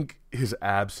 I think his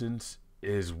absence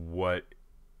is what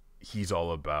he's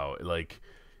all about. Like,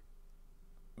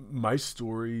 my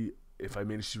story, if I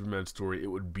made a Superman story, it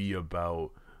would be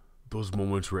about those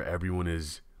moments where everyone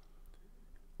is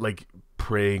like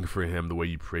praying for him the way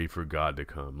you pray for God to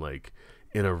come, like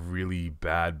in a really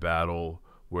bad battle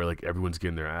where like everyone's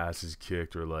getting their asses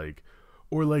kicked, or like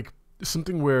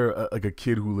something where like a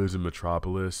kid who lives in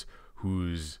Metropolis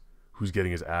who's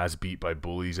getting his ass beat by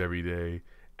bullies every day,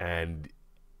 and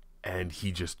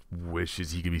he just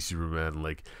wishes he could be Superman.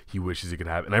 Like, he wishes it could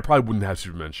happen. And I probably wouldn't have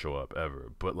Superman show up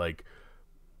ever, but like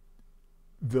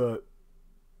the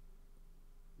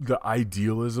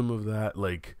idealism of that,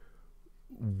 like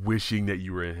wishing that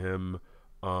you were him,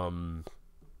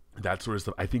 that sort of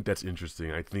stuff, I think that's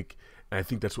interesting. I think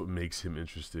that's what makes him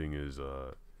interesting is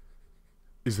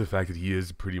the fact that he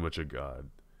is pretty much a god.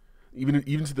 Even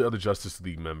to the other Justice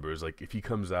League members, like if he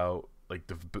comes out, like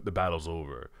the battle's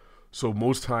over. So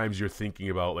most times you're thinking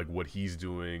about like what he's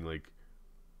doing. Like,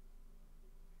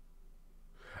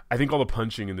 I think all the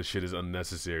punching and the shit is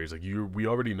unnecessary. It's like we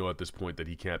already know at this point that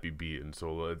he can't be beaten.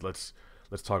 So let's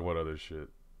talk about other shit.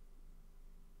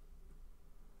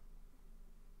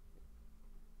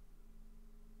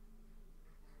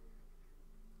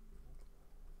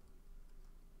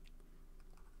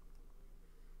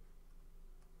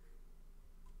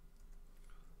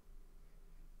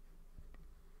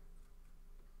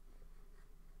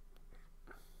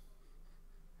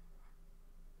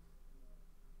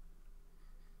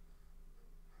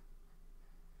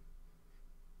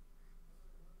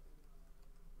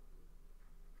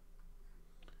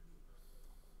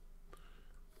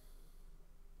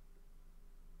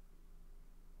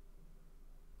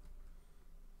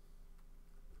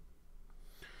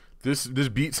 This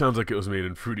beat sounds like it was made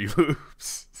in Fruity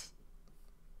Loops.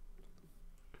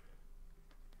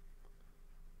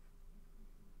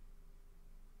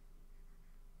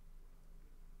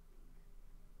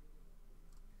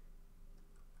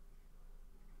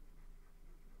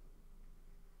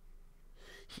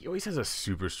 He always has a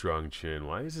super strong chin.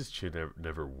 Why is his chin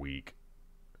never weak?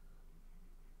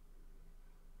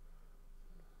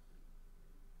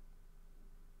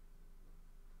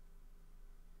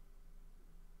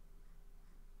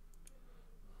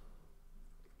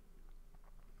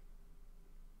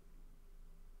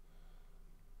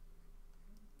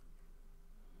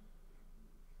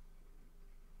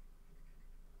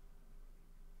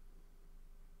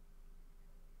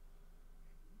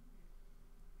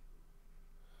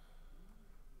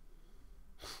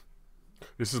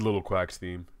 This is Little Quack's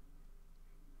theme.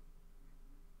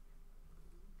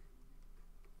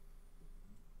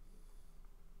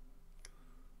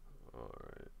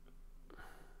 Alright.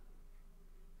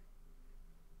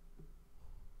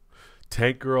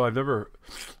 Tank Girl, I've never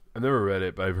read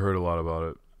it, but I've heard a lot about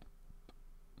it.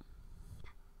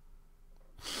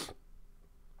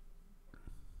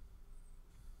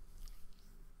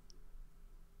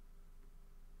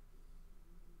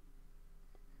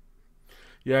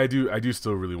 Yeah, I do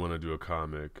still really want to do a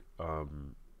comic.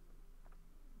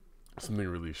 Something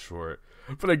really short.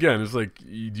 But again, it's like, do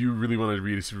you really want to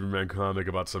read a Superman comic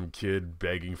about some kid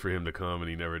begging for him to come and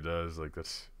he never does? Like,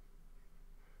 that's...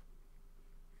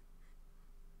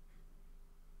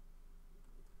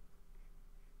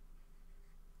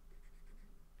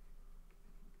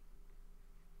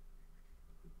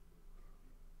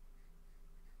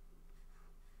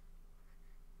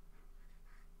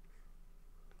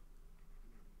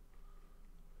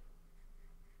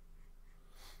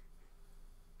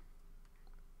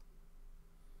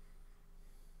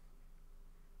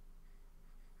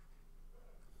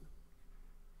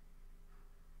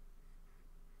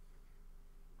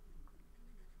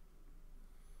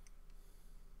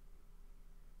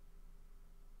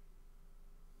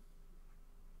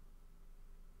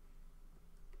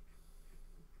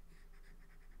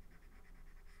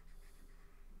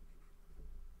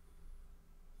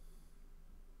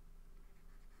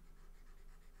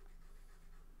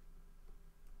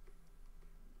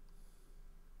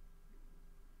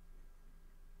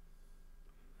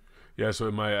 Yeah, so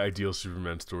in my ideal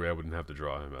Superman story, I wouldn't have to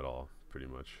draw him at all, pretty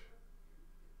much.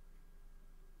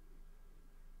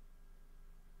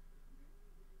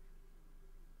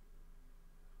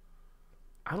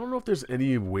 I don't know if there's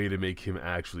any way to make him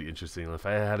actually interesting. If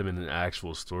I had him in an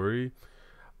actual story,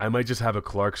 I might just have a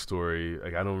Clark story.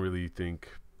 Like, I don't really think...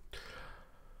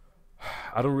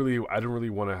 I don't really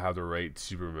want to have to write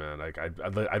Superman. Like,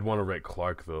 I'd want to write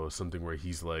Clark, though. Something where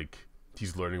he's, like...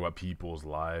 He's learning about people's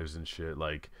lives and shit.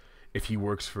 Like, if he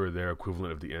works for their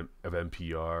equivalent of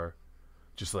NPR,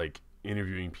 just, like,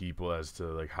 interviewing people as to,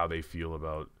 like, how they feel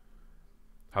about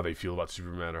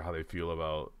Superman or how they feel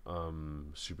about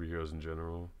superheroes in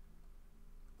general.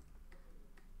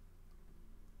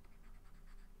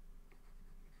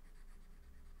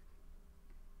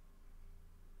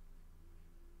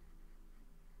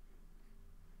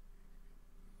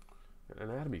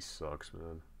 Anatomy sucks,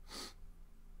 man.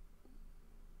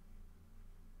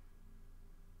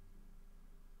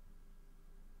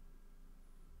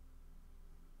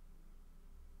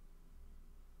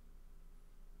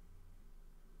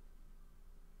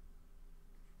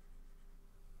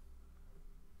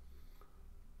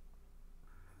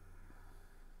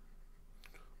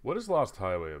 What is Lost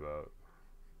Highway about?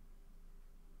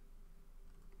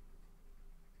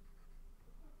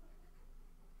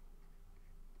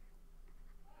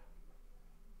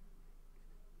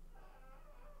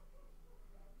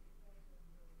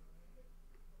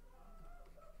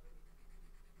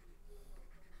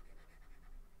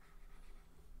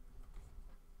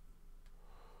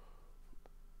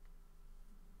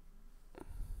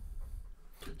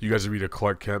 You guys read a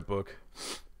Clark Kent book?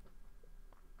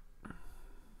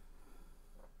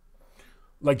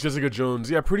 Like Jessica Jones?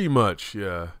 Yeah, pretty much,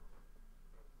 yeah.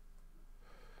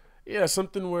 Yeah,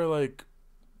 something where, like...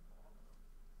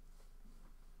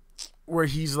 Where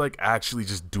he's, like, actually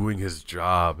just doing his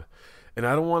job. And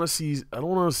I don't want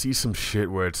to see some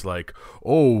shit where it's like,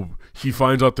 oh, he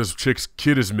finds out this chick's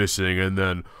kid is missing, and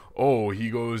then, oh, he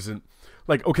goes and...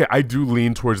 Like, okay, I do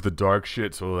lean towards the dark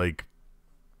shit, so, like...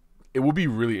 It would be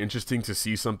really interesting to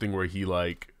see something where he,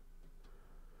 like...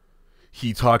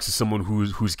 He talks to someone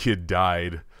whose kid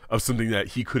died of something that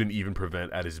he couldn't even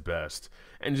prevent at his best,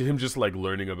 and him just like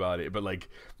learning about it, but like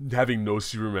having no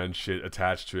Superman shit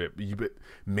attached to it. But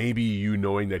maybe you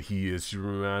knowing that he is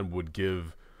Superman would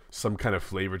give some kind of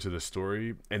flavor to the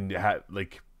story, and it had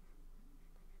like,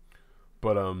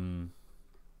 but I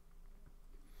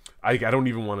don't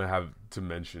even want to have to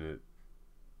mention it.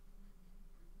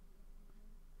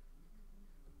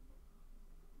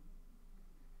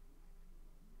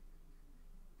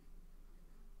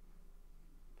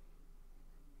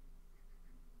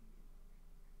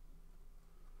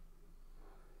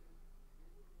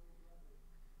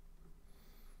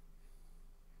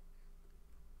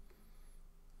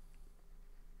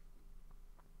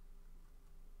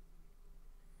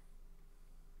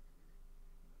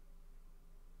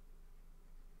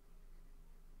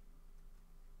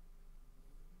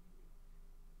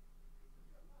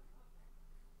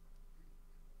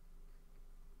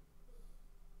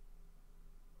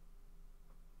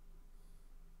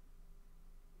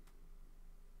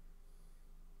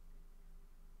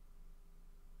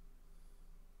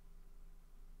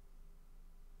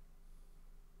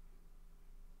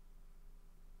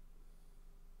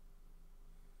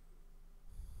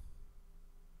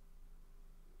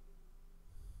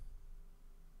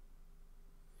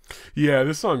 Yeah,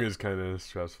 this song is kind of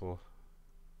stressful.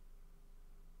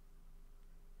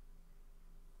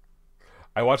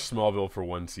 I watched Smallville for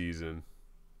one season.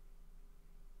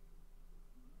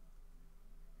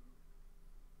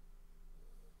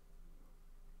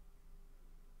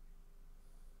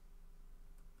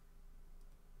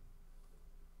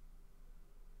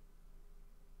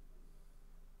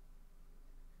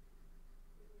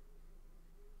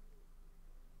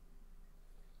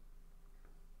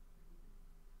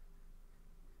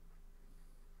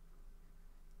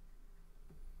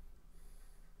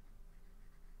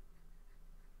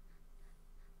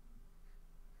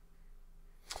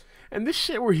 And this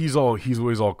shit where he's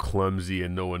always all clumsy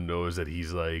and no one knows that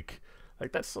he's like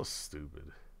that's so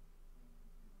stupid.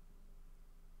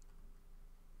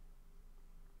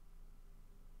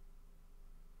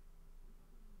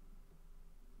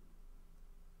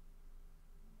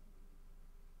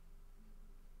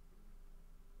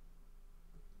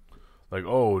 Like,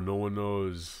 oh, no one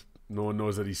knows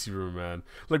that he's Superman.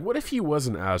 Like, what if he was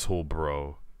an asshole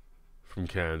bro from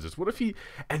Kansas? What if he,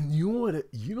 and you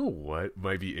know what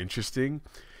might be interesting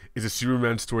is a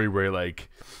Superman story where like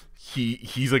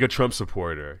he's like a Trump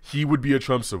supporter. He would be a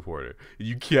Trump supporter.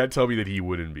 You can't tell me that he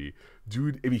wouldn't be.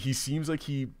 Dude, I mean, he seems like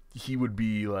he would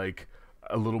be like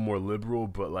a little more liberal,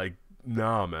 but like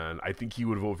nah, man. I think he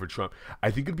would vote for Trump.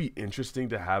 I think it'd be interesting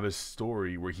to have a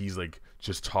story where he's like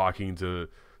just talking to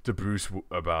Bruce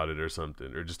about it or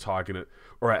something, or just talking to,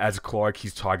 or as Clark,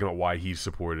 he's talking about why he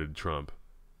supported Trump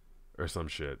or some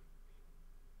shit.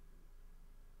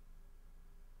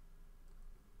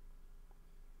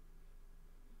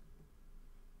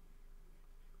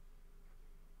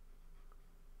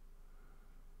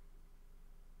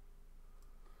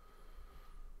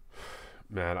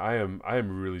 Man, I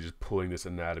am really just pulling this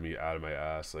anatomy out of my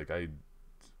ass. Like I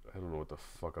don't know what the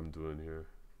fuck I'm doing here.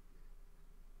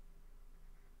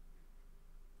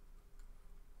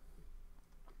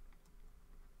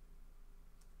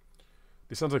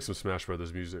 It sounds like some Smash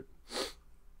Brothers music.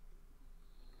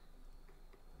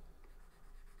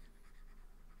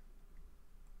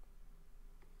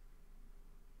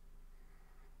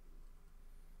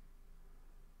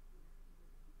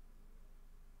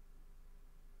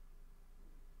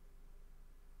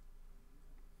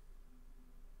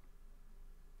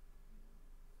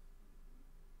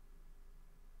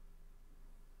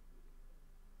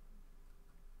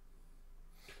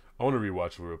 I want to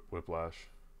rewatch Whiplash.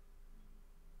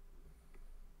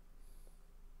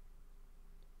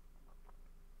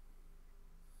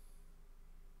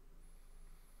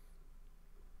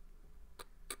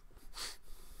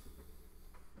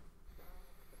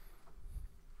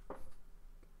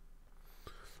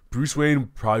 Bruce Wayne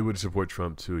probably would support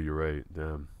Trump too. You're right.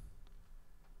 Damn.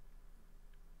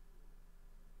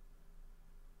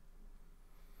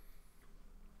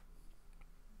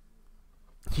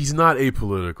 He's not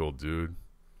apolitical, dude.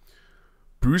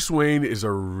 Bruce Wayne is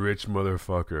a rich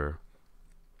motherfucker.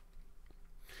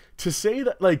 To say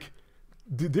that, like,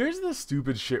 there's this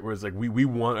stupid shit where it's like we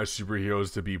want our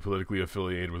superheroes to be politically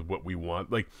affiliated with what we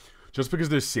want. Like, just because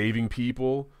they're saving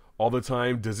people all the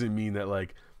time doesn't mean that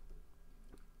like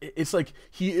it's like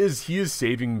he is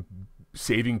saving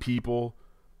people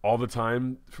all the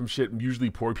time from shit, usually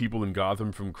poor people in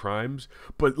Gotham from crimes,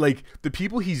 but like the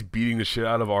people he's beating the shit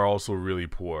out of are also really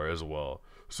poor as well.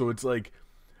 So it's like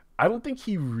I don't think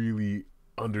he really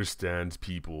understands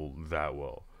people that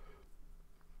well.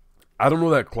 I don't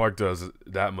know that Clark does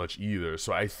that much either,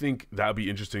 so I think that'd be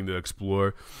interesting to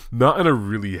explore, not in a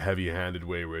really heavy-handed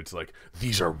way where it's like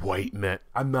these are white men.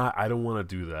 I don't want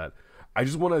to do that. I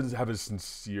just want to have a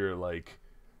sincere, like,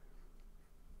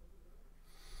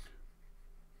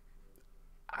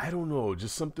 I don't know,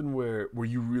 just something where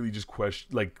you really just question,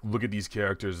 like, look at these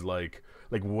characters, like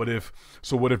what if,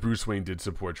 so what if Bruce Wayne did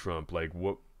support Trump? Like,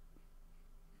 what?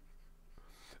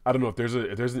 I don't know if there's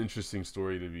an interesting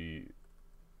story to be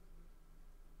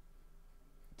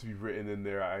written in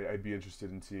there. I'd be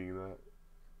interested in seeing that.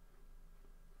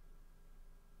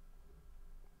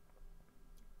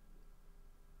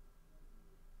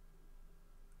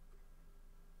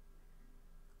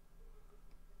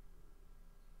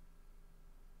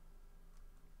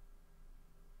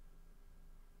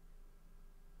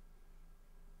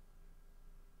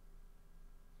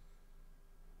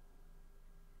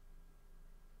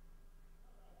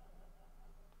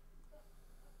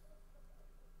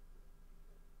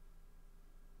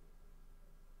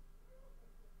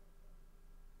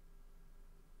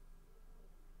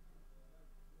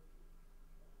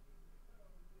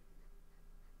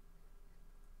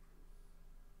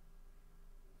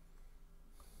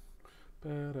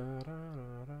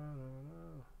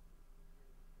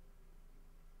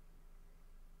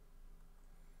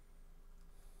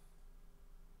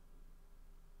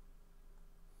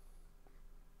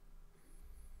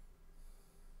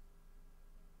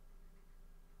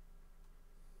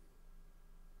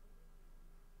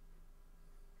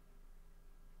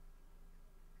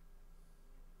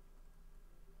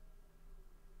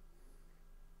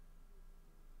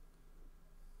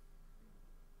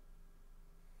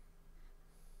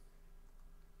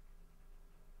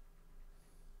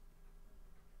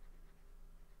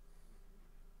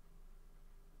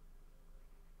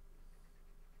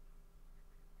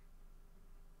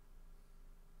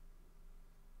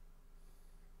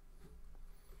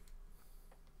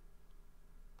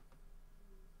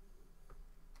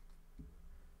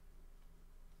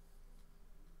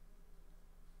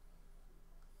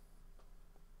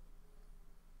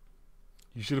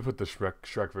 You should have put the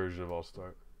Shrek version of All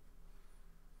Star.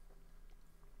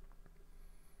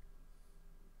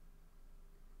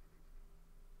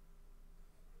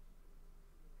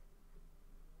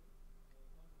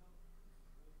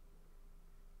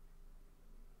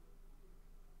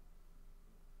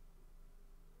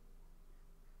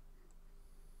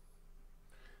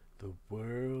 The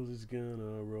world is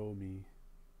gonna roll me.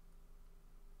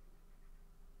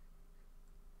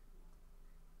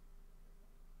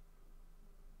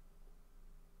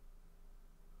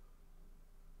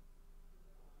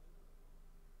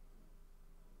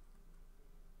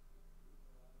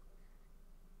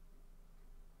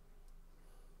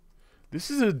 This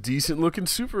is a decent looking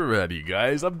super ready,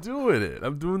 guys. I'm doing it.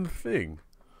 I'm doing the thing.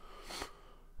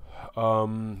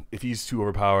 If he's too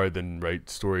overpowered, then write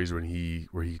stories where he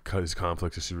cut his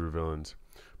conflicts to supervillains.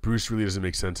 Bruce really doesn't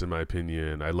make sense in my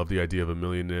opinion. I love the idea of a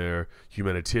millionaire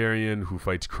humanitarian who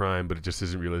fights crime, but it just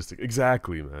isn't realistic.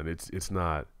 Exactly, man. It's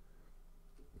not.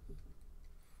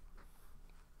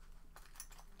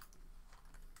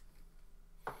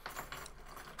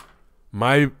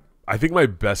 I think my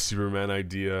best Superman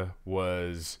idea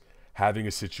was having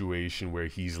a situation where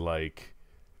he's like,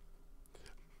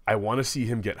 I want to see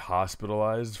him get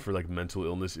hospitalized for like mental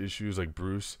illness issues, like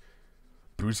Bruce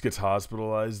gets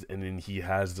hospitalized and then he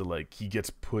has to, like, he gets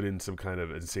put in some kind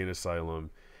of insane asylum,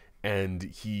 and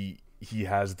he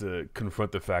has to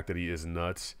confront the fact that he is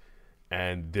nuts,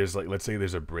 and there's, like, let's say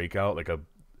there's a breakout, like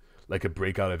a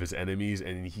breakout of his enemies,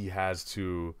 and he has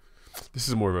to, this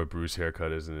is more of a Bruce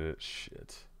haircut, isn't it?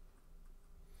 Shit.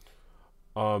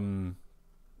 And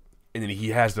then he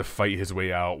has to fight his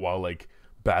way out while, like,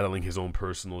 battling his own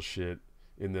personal shit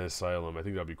in the asylum. I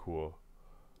think that'd be cool.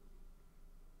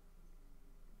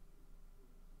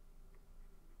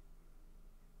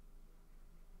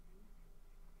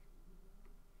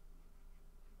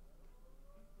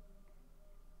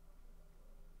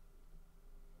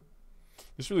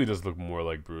 This really does look more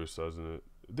like Bruce, doesn't it?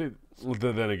 They, well,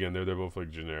 then again, they're both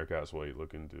like generic ass white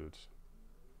looking dudes.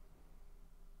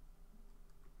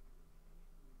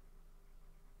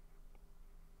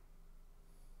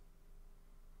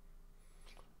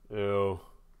 Ew.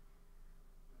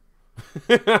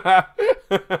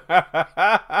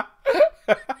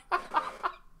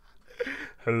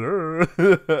 Hello.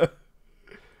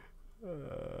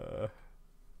 uh,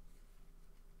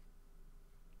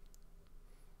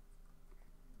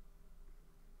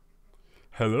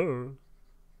 hello.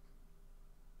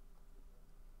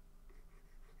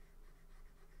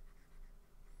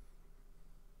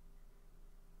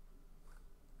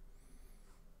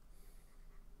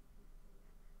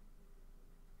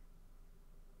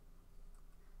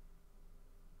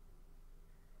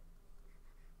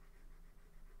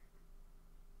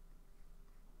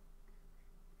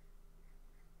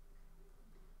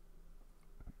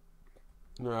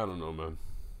 No, I don't know, man.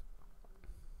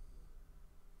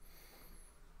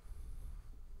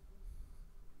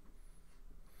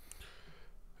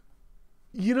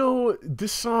 You know,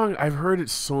 this song, I've heard it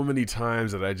so many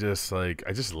times that I just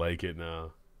like it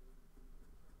now.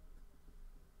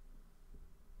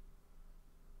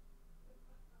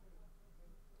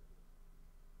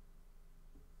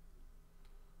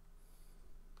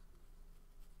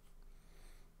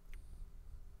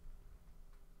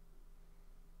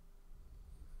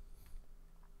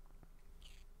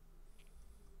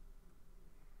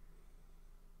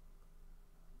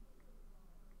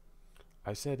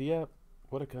 I said, yep,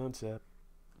 what a concept.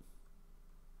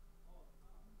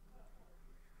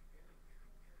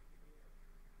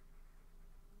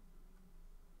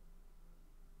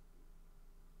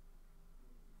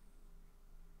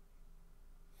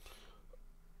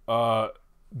 Uh,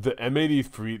 the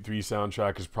M83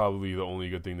 soundtrack is probably the only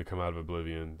good thing to come out of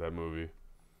Oblivion, that movie.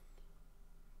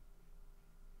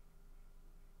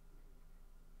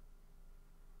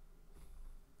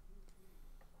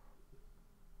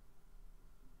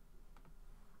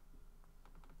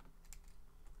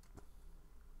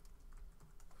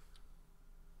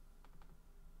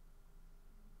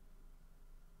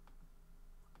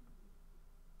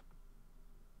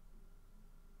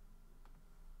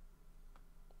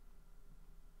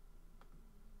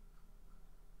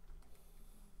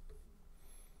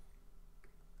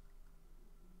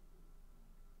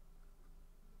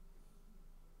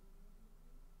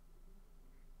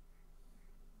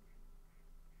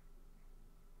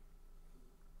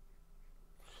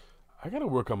 I gotta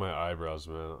work on my eyebrows,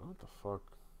 man. What the fuck?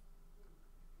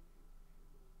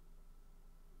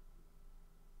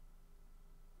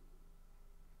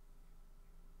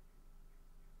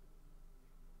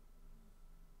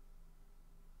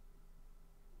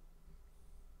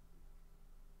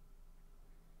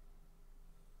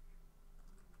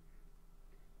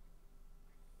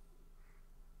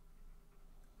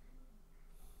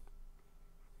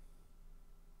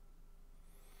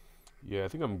 Yeah, I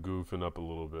think I'm goofing up a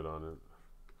little bit on it.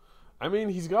 I mean,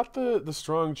 he's got the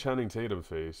strong Channing Tatum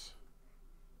face.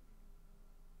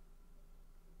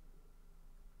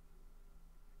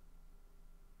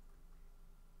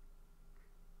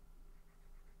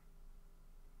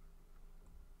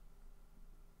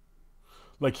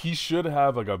 Like he should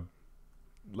have like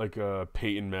a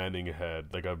Peyton Manning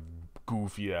head, like a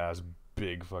goofy ass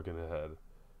big fucking head.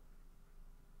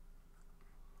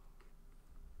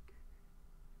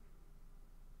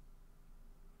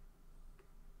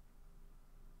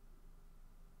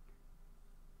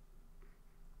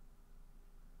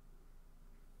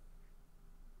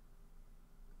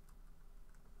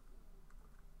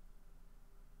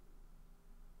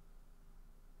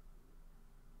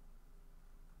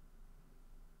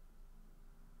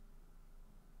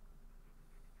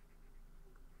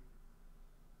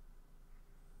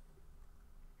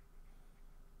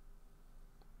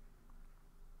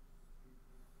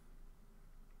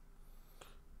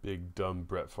 Big dumb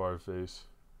Brett Favre face.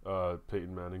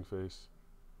 Peyton Manning face.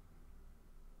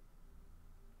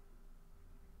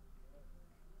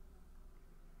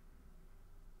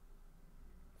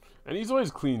 And he's always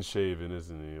clean shaven,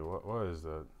 isn't he? Why is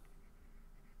that?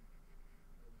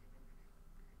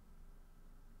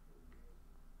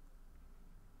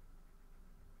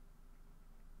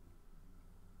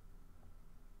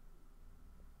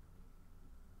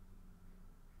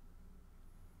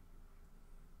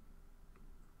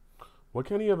 Why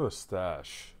can't he have a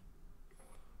stash?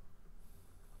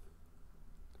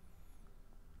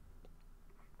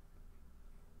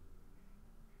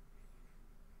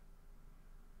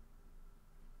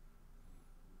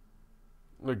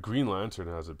 Like Green Lantern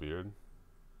has a beard.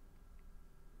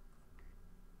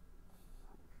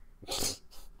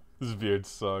 His beard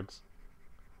sucks.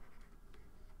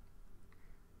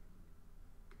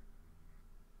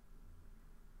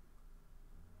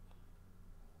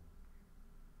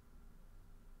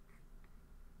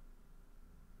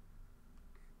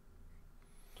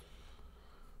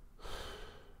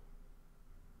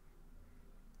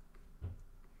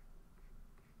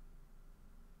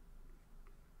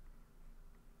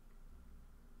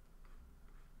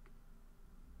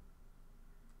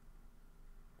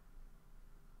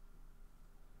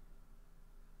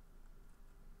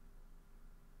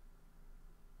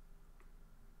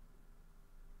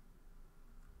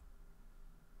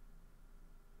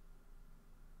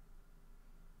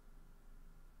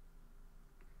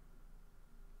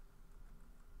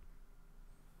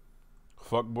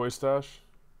 Fuckboy stash.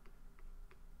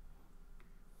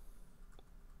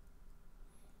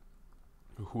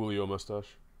 Julio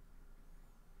mustache.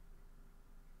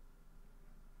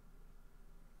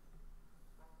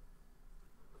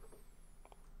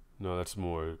 No, that's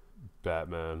more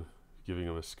Batman giving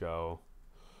him a scowl.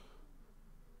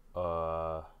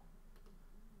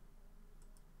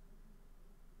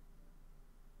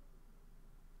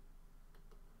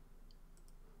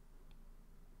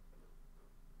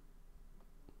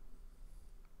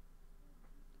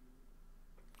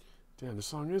 Damn, this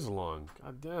song is long.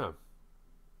 God damn.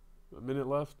 A minute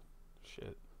left?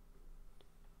 Shit.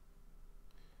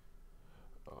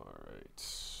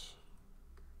 Alright.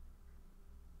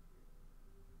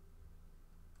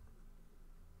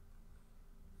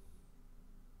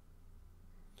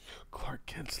 Clark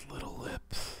Kent's little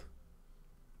lips.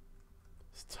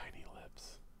 His tiny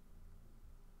lips.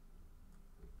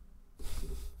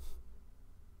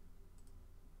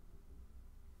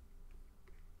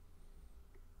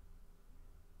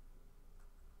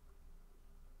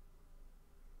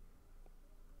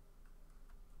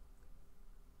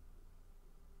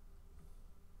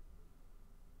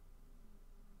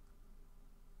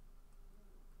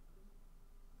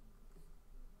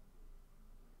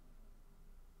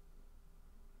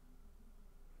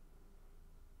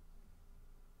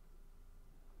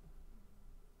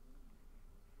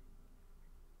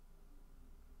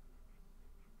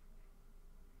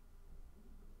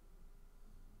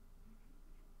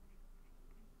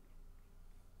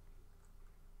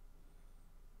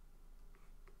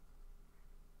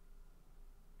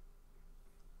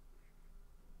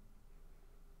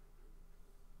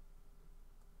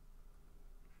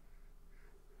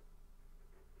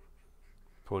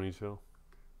 Ponytail.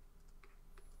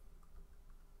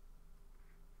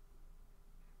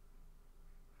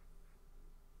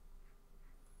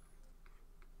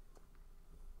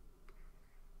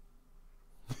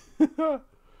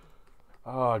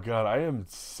 Oh god, I am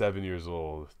 7 years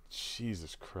old.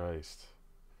 Jesus Christ.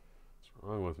 What's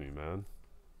wrong with me, man?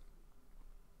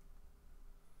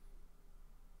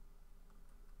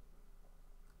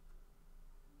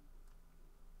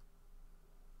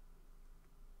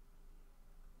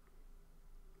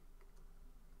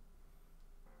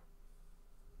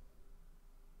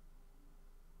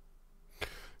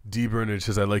 D. Burnage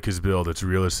says, I like his build. It's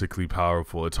realistically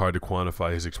powerful. It's hard to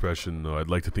quantify his expression, though. I'd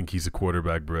like to think he's a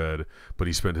quarterback bred, but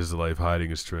he spent his life hiding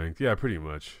his strength. Yeah, pretty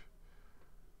much.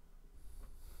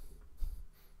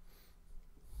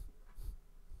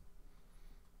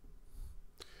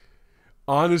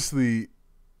 Honestly,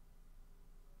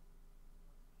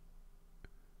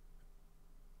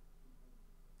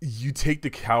 you take the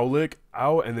cowlick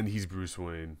out, and then he's Bruce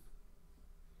Wayne.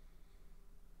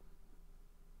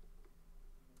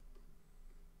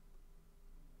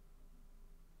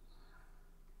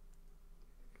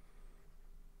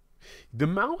 The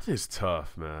mouth is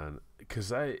tough, man,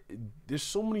 because there's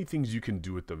so many things you can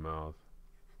do with the mouth,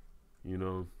 you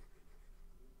know.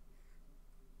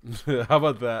 How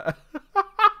about that?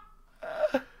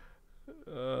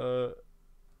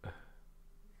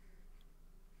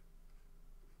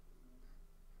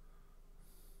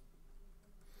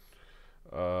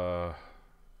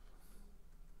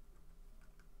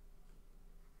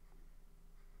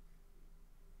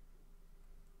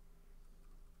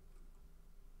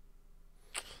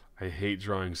 I hate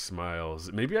drawing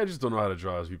smiles. Maybe I just don't know how to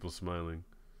draw people smiling.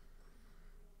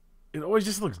 It always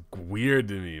just looks weird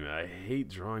to me, man. I hate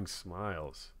drawing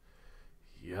smiles.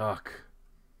 Yuck.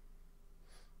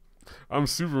 I'm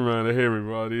Superman. Hey,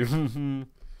 everybody.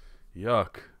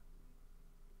 Yuck.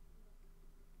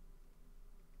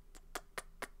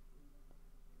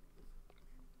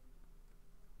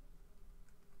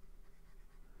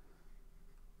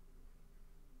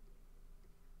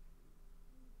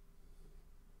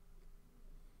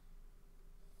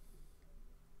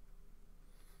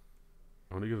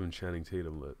 I want to give him Channing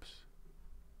Tatum lips.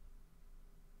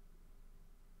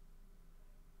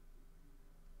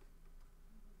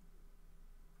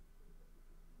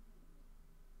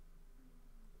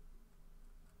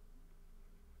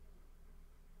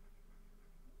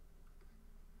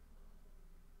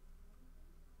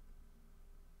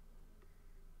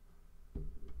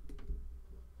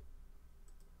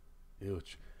 Ew,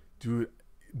 dude,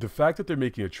 the fact that they're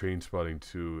making a Trainspotting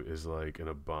 2 is like an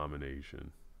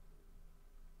abomination.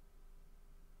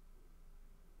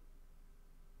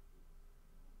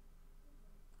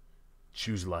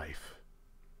 Choose life.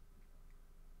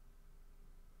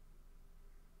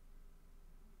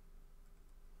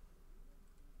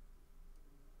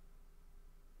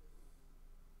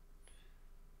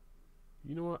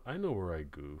 You know what? I know where I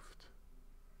goofed.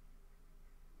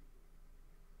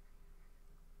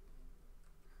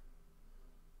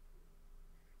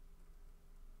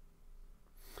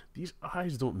 These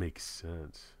eyes don't make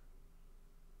sense.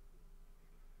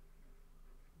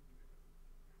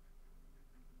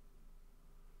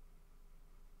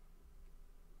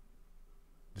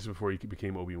 This is before he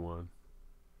became Obi-Wan.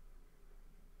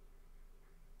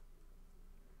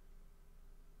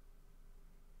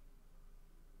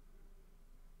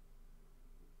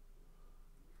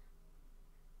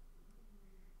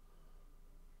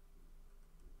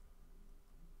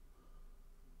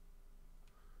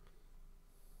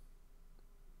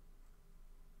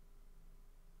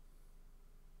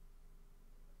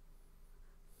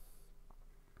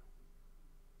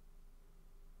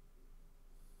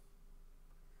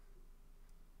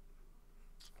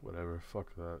 Whatever,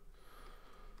 fuck that.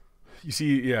 You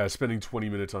see, yeah, spending 20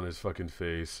 minutes on his fucking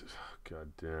face.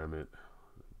 God damn it.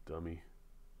 Dummy.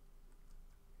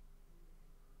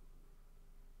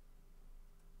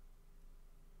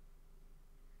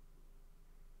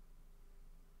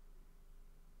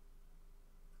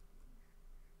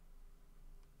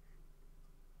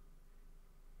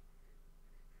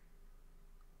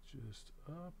 Just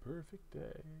a perfect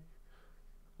day.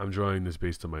 I'm drawing this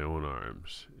based on my own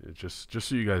arms. It just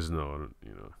so you guys know,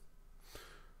 you know.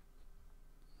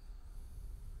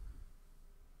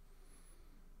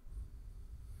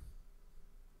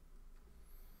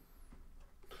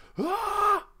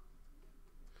 Ah!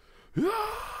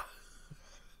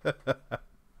 Ah!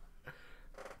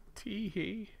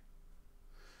 Tee-hee.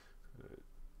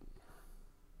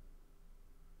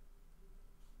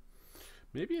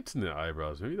 Maybe it's in the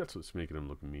eyebrows. Maybe that's what's making him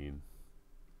look mean.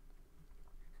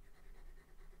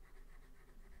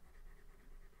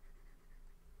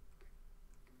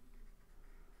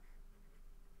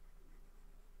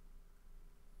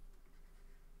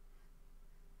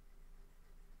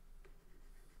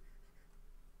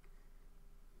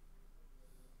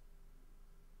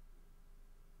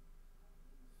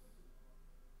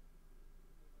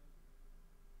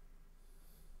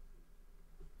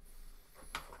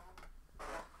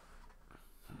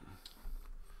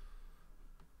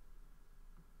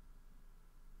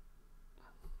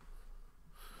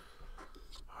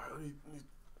 Let me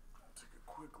take a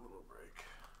quick little break.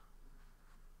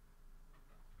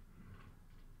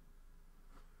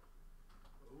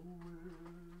 Oh,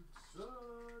 it's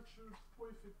such a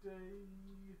perfect day.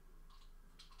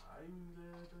 I'm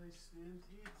glad I spent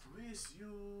it with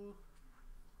you.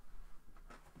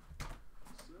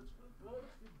 Such a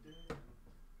perfect day.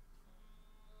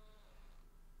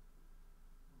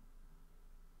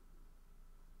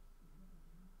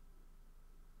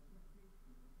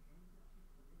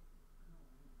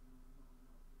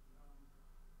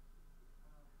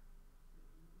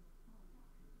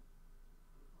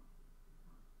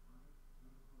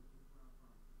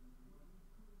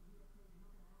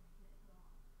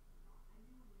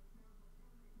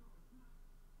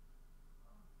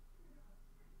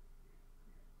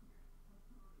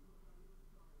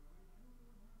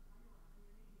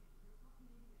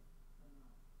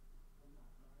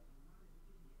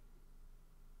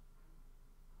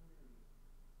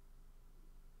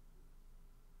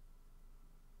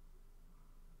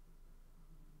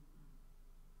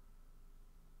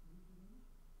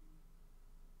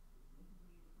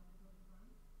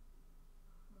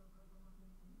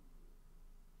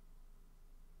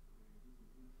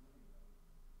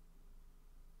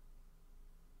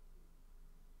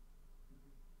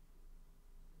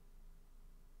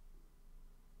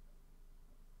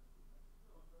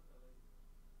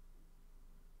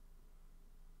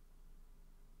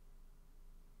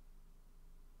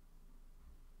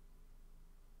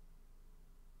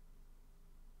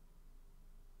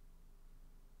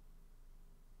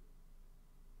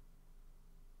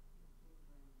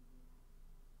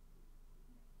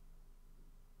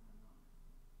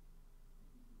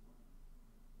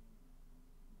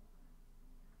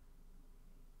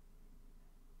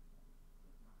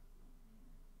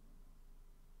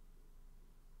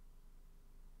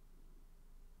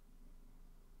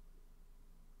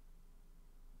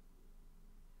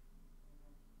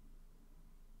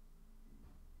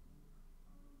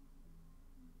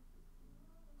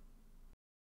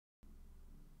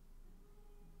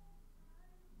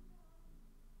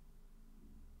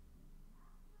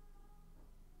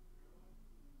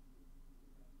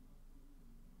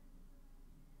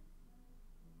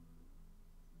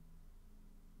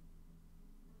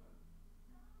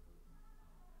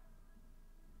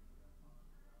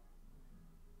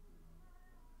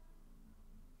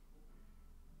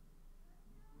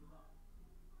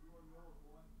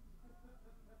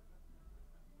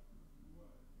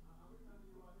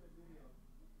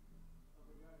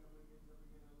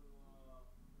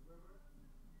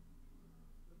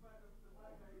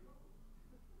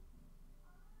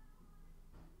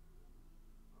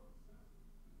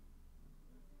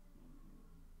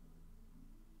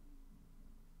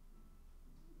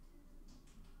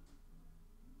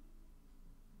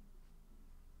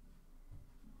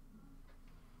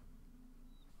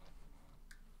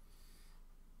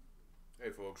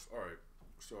 folks. All right.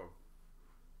 So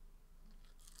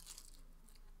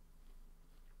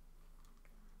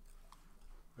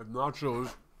I have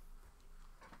nachos.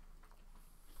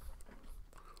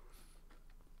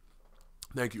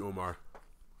 Thank you, Omar.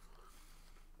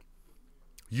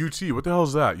 UT, what the hell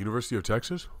is that? University of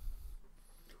Texas?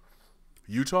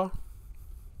 Utah?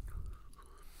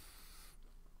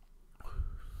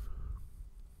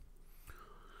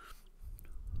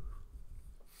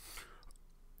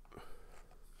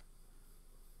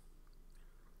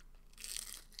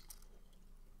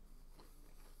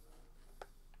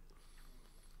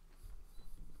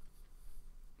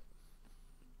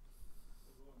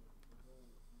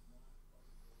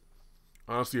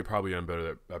 Honestly, I probably am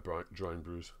better at drawing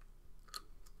brews.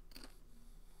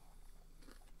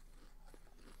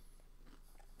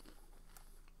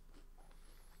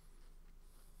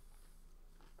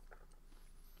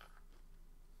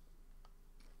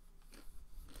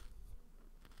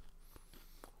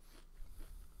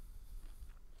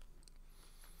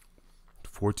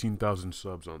 $14,000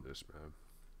 subs on this, man.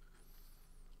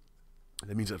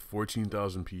 That means that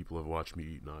 14,000 people have watched me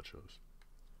eat nachos.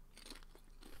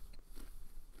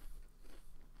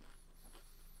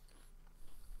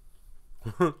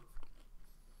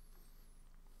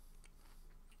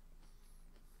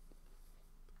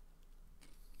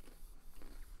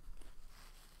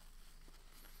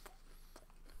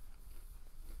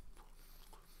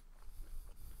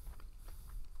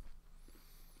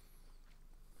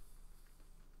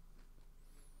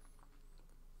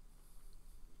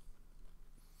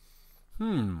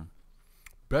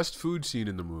 Best food scene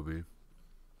in the movie.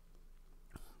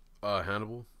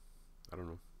 Hannibal? I don't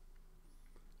know.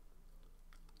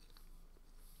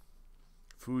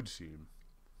 Food scene.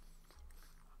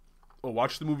 Oh,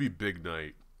 watch the movie Big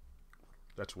Night.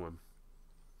 That's one.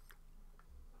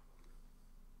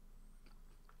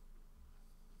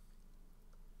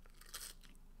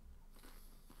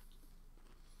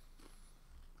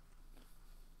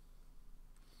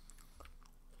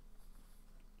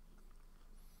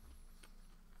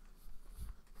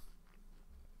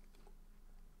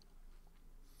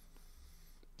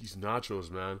 These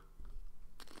nachos, man.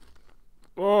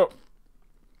 Oh.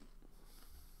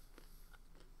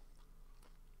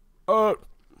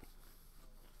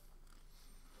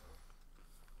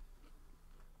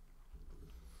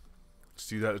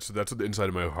 See that? So that's what the inside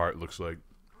of my heart looks like.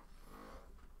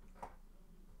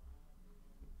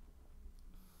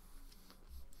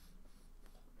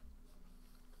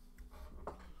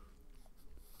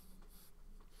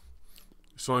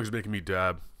 This song's making me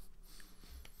dab.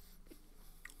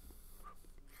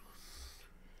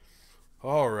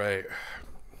 All right.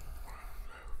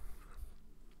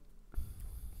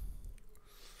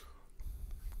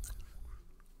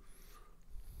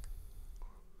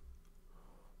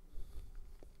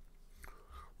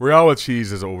 Real with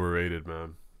cheese is overrated,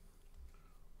 man.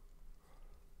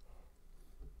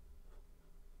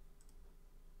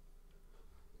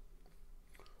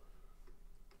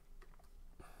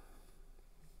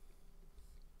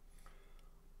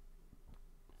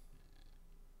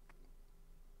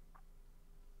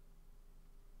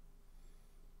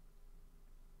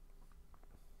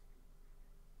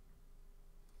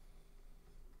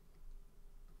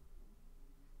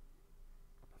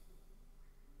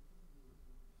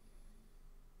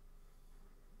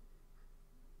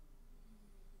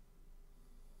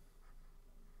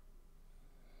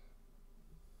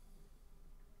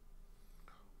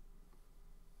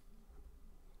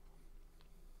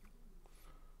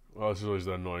 Oh, this is always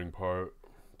the annoying part.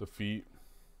 The feet.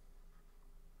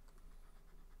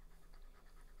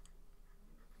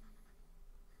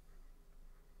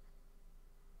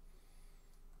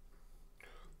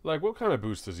 Like, what kind of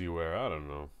boots does he wear? I don't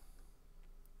know.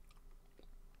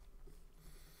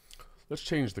 Let's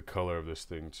change the color of this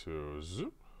thing to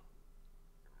zoop.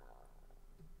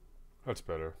 That's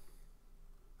better.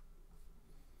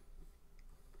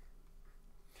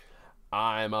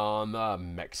 I'm on the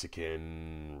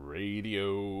Mexican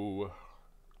radio.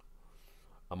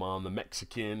 I'm on the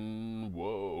Mexican,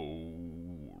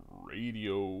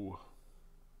 radio.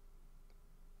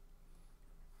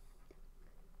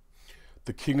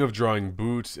 The king of drawing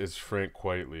boots is Frank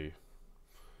Quitely.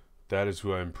 That is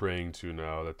who I'm praying to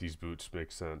now, that these boots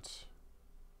make sense.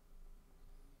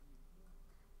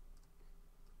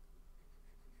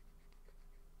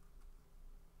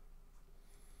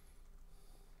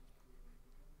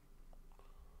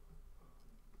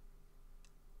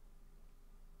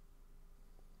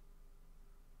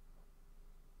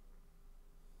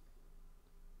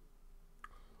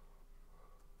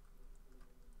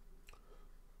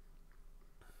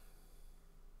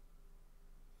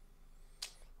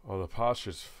 Oh, the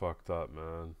posture's fucked up,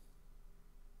 man.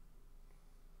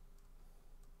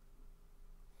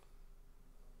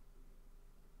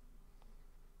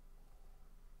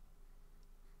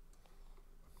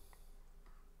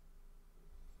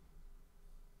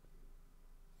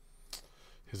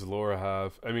 His lower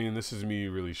half, I mean, this is me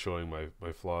really showing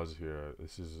my flaws here.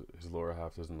 This is, his lower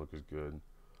half doesn't look as good.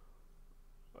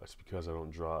 That's because I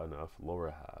don't draw enough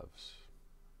lower halves.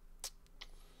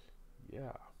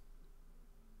 Yeah.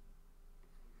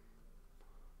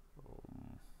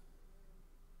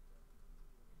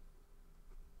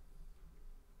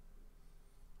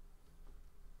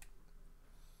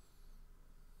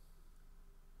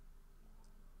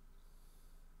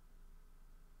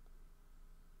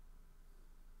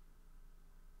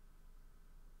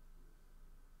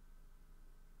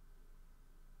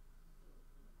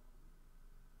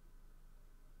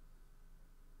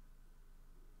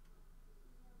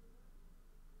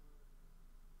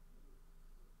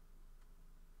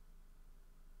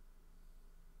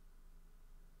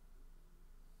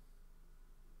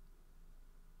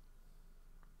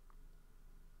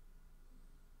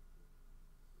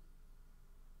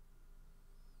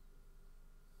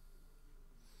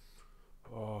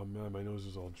 Oh man, my nose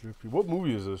is all drippy. What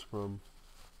movie is this from?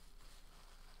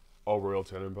 All Royal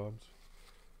Tenenbaums.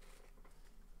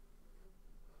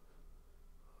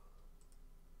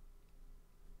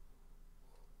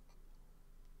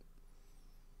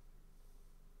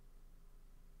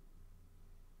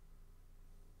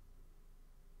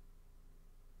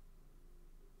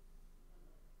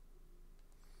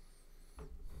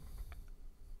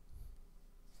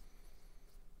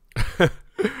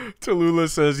 Tallulah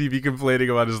says he'd be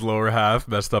complaining about his lower half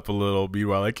messed up a little.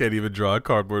 Meanwhile, I can't even draw a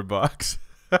cardboard box.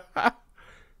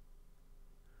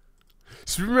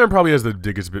 Superman probably has the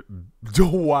diggest bit.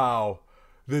 Oh, wow.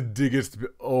 The diggest bit.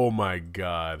 Oh my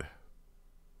god.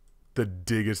 The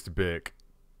diggest bic.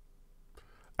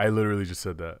 I literally just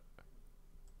said that.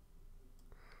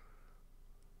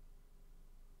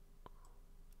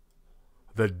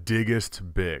 The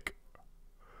diggest bic.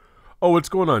 Oh, what's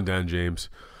going on, Dan James?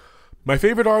 My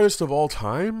favorite artist of all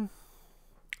time?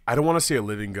 I don't want to say a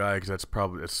living guy because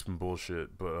that's some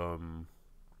bullshit, but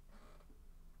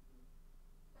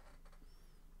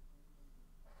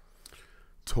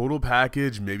total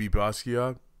package, maybe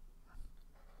Basquiat.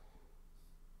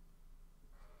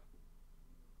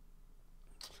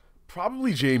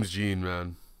 Probably James Jean,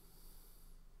 man.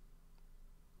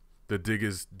 The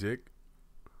diggest dick.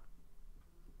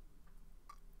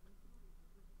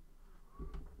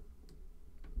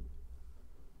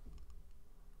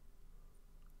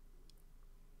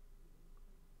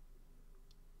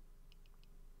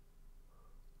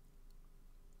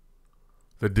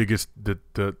 The diggest,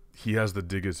 he has the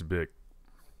diggest bic.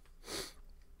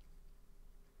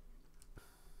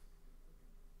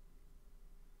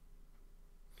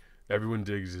 Everyone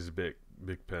digs his big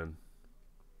pen.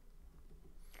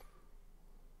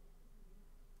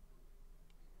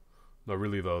 No,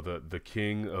 really though, the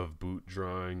king of boot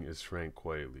drawing is Frank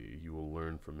Quitely. You will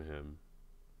learn from him.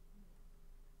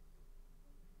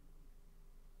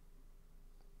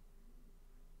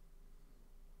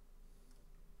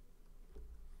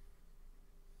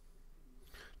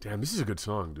 Damn, this is a good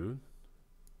song, dude.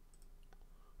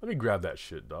 Let me grab that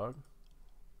shit, dog.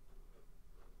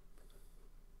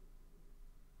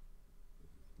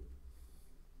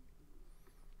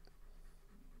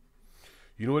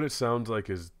 You know what it sounds like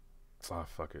is... Ah,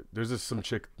 fuck it. There's just some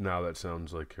chick now that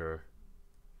sounds like her.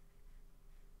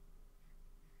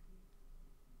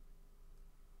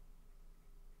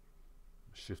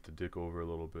 Shift the dick over a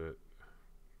little bit.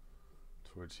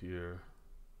 Towards here.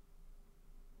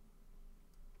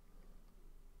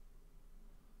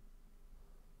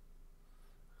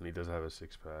 And he does have a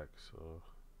six-pack, so...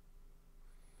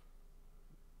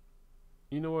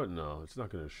 You know what? No, it's not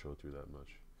going to show through that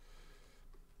much.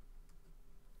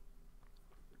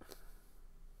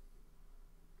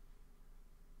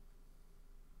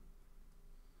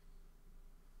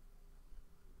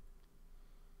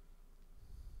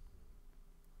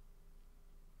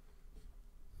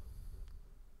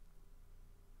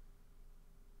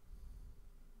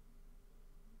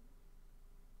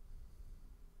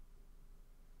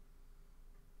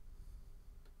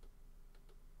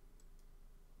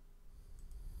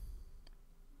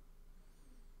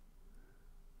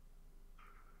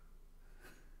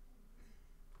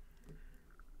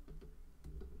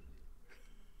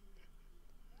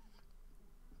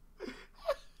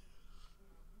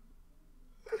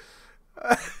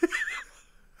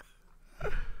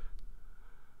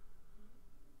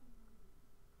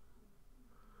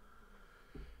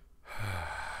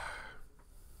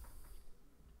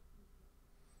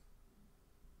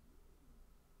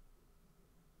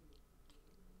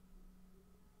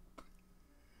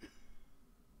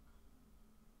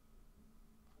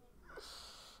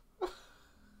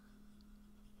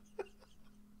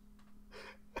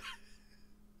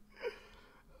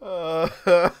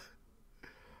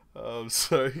 I'm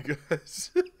sorry, guys.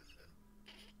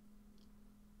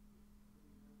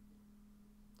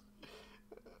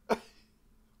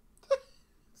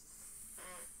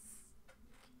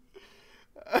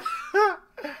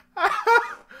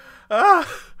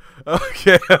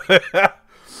 Okay.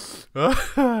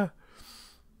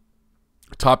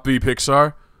 Top 3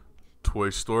 Pixar. Toy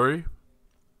Story.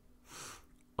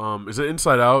 Is it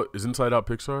Inside Out? Is Inside Out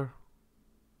Pixar?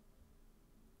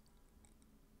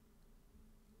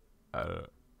 I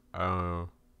don't know.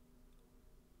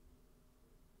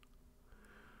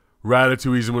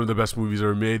 Ratatouille is one of the best movies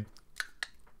ever made.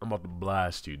 I'm about to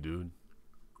blast you, dude.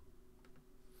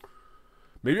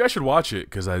 Maybe I should watch it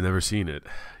because I've never seen it.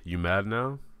 You mad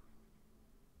now?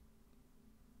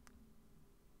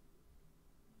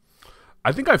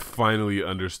 I think I finally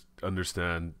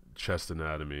understand chest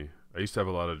anatomy. I used to have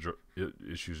a lot of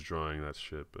issues drawing that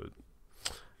shit, but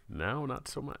now not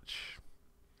so much.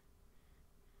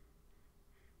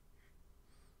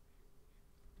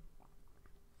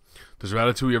 Does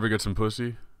Ratatouille ever get some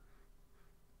pussy?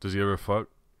 Does he ever fuck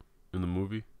in the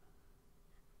movie?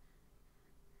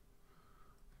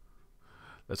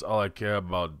 That's all I care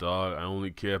about, dog. I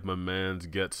only care if my man's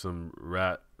get some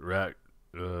rat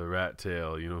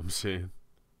tail. You know what I'm saying?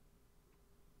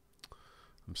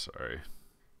 I'm sorry.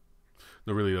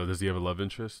 No, really though. Does he have a love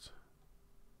interest?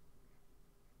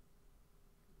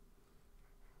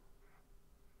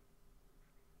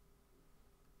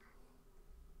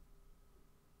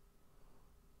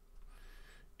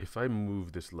 If I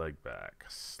move this leg back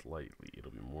slightly,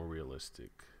 it'll be more realistic.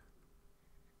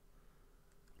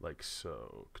 Like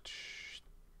so.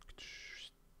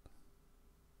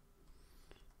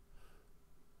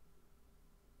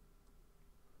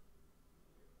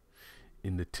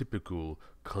 In the typical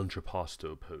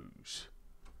contrapposto pose.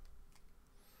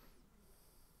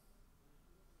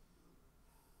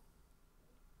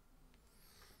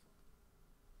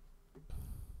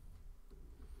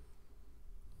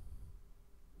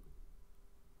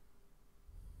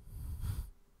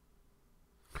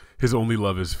 His only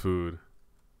love is food.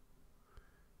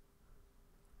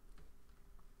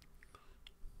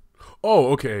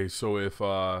 Oh, okay. So if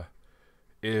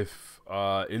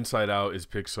Inside Out is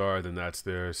Pixar, then that's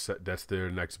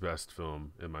their next best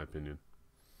film, in my opinion.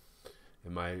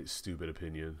 In my stupid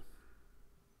opinion.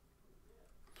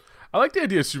 I like the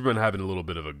idea of Superman having a little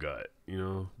bit of a gut, you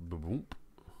know? Ba-boom.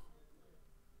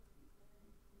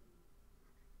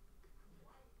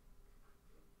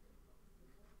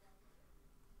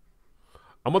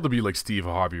 I'm about to be like Steve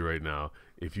Harvey right now.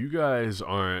 If you guys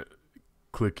aren't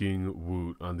clicking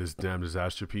Woot on this damn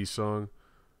Disaster Piece song,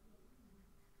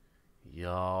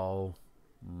 y'all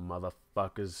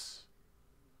motherfuckers.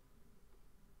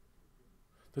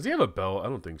 Does he have a belt? I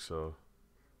don't think so.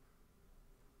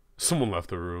 Someone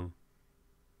left the room.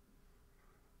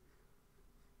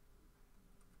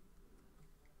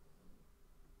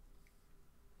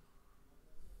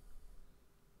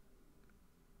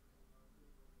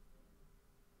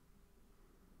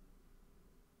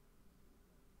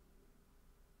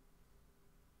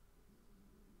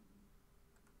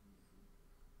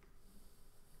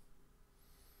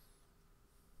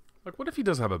 Like, what if he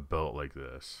does have a belt like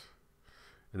this?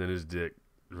 And then his dick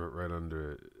right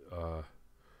under it.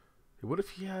 What if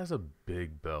he has a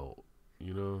big belt,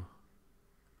 you know?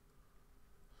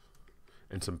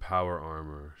 And some power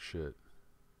armor shit.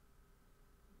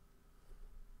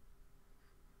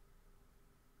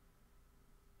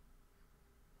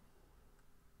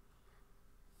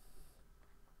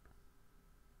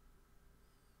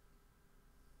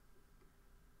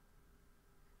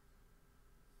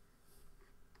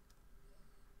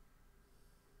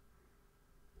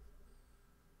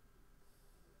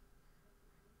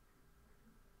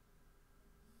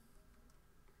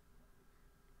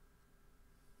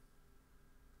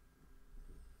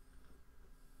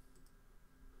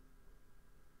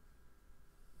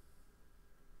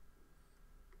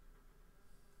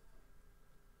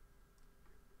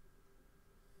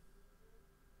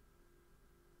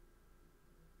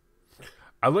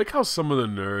 I like how some of the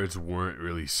nerds weren't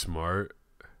really smart.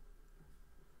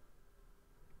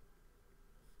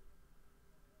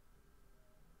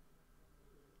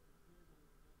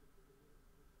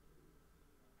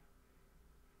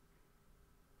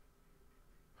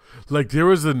 Like there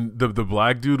was the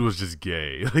black dude was just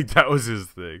gay. Like that was his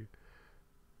thing.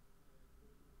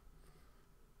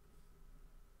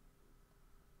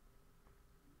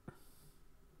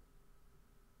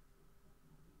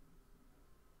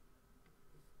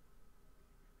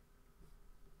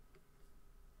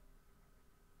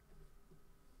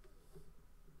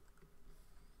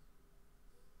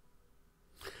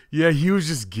 Yeah, he was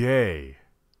just gay.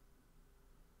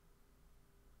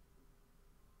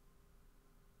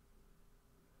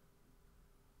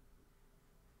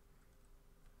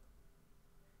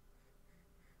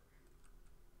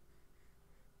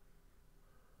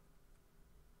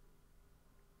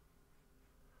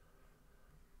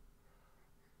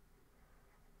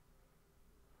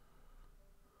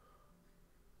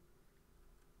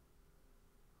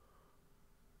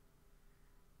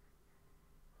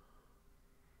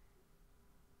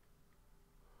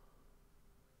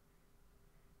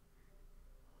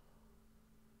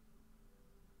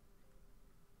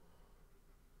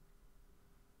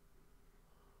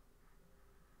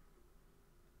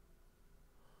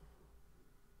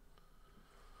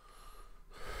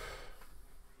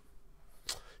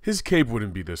 His cape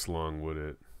wouldn't be this long, would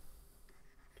it?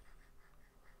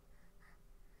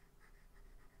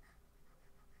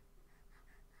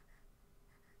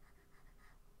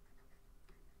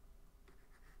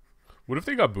 What if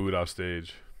they got booed off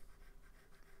stage?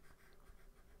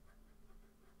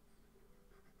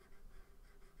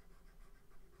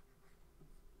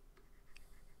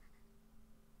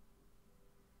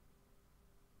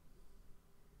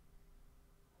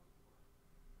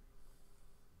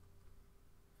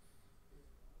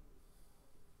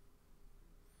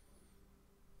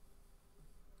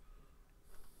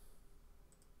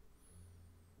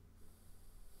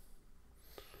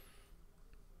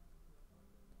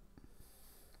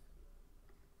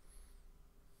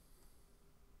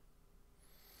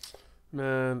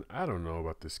 Man, I don't know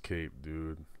about this cape,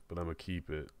 dude, but I'm gonna keep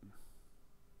it.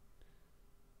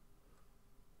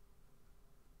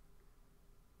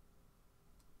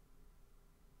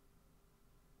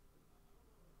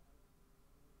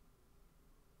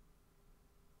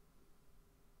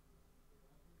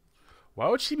 Why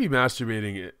would she be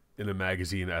masturbating in a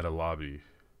magazine at a lobby?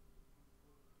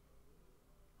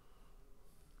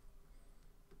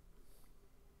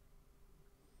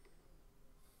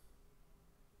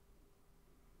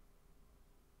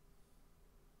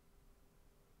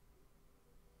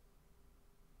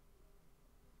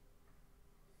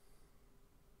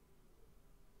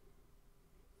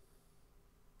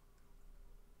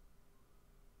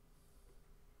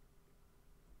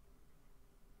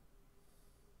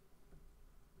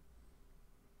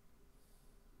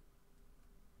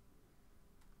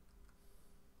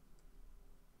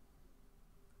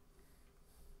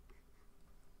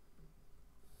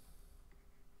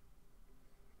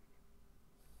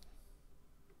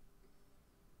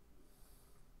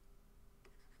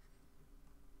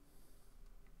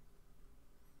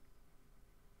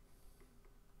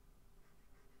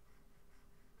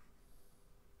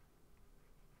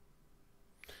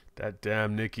 That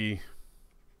damn Nikki.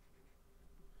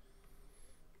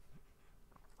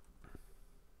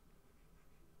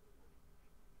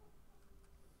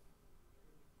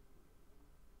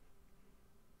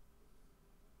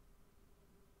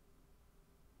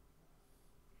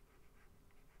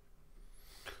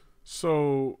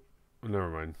 So, never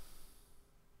mind.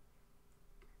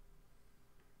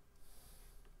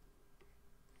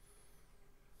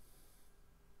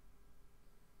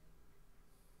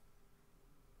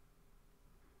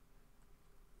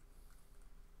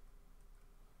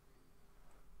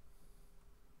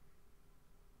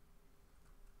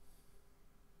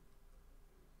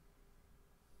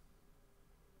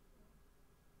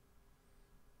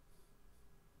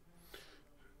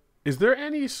 Is there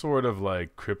any sort of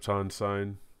like Krypton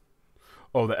sign?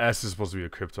 Oh, the S is supposed to be a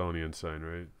Kryptonian sign,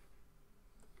 right?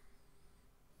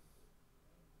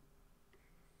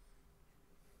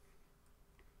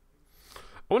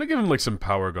 I want to give him like some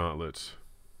power gauntlets.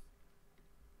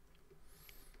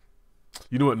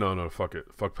 You know what? No, fuck it.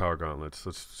 Fuck power gauntlets.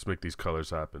 Let's just make these colors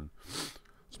happen.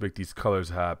 Let's make these colors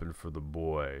happen for the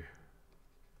boy.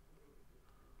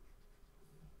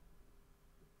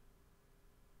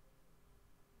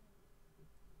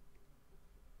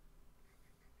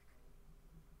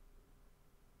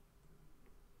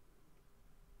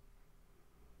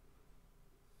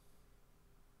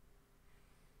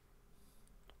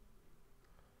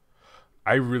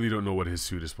 I really don't know what his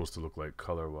suit is supposed to look like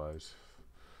color-wise.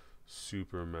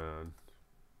 Superman.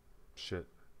 Shit.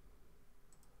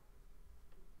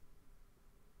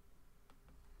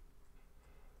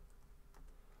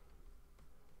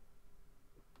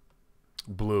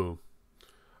 Blue.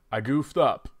 I goofed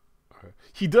up.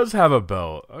 He does have a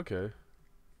belt. Okay.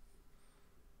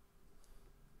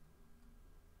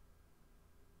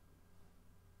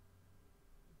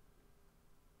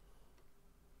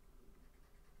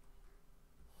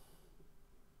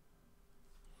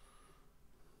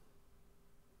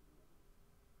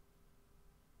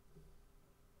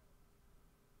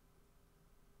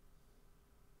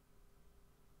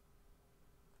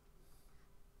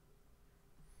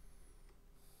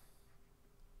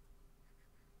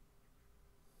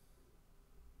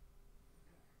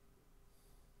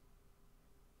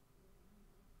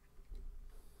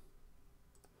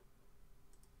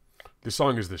 This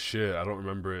song is the shit. I don't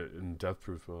remember it in Death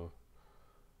Proof though.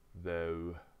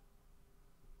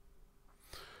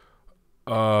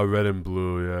 Red and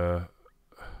blue, yeah.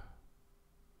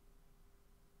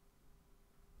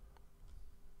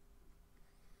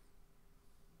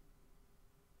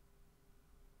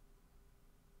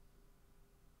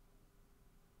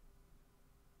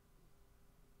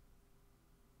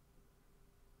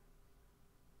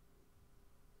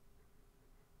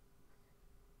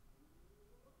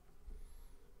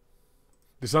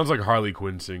 This sounds like Harley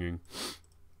Quinn singing.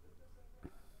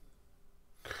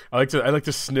 I like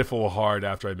to sniffle hard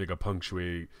after I make a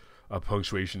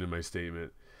punctuation in my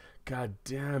statement. God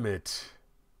damn it.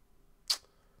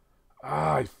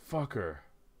 Ah, fucker.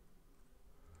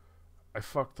 I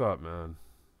fucked up, man.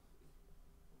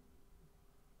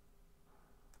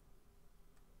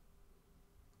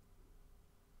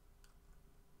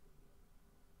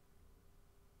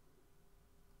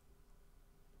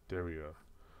 There we go.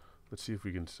 Let's see if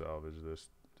we can salvage this.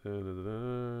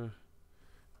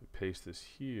 Paste this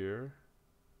here.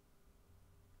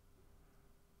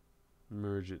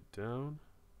 Merge it down.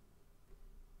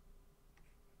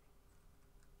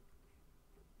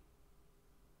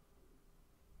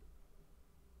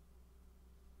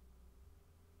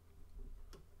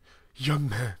 Young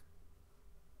man,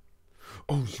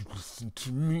 oh, you listen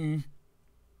to me.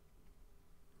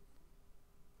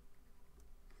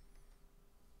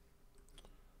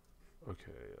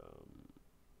 Okay,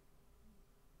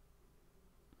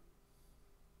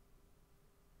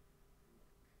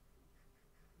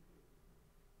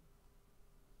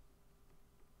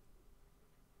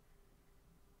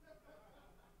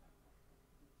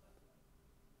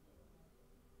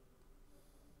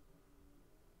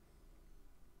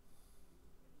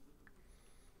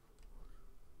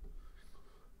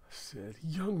 I said,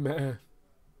 young man.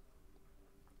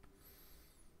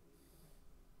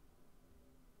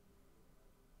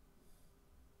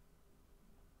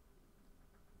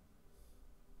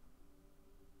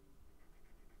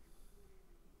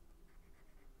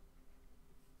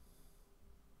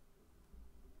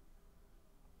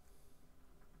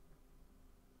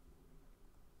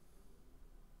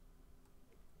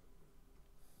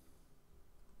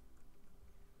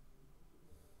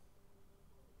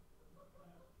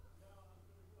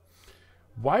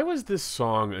 Why was this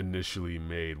song initially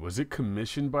made? Was it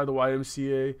commissioned by the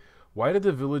YMCA? Why did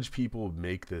the Village People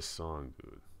make this song,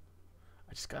 dude?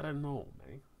 I just gotta know,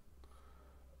 man.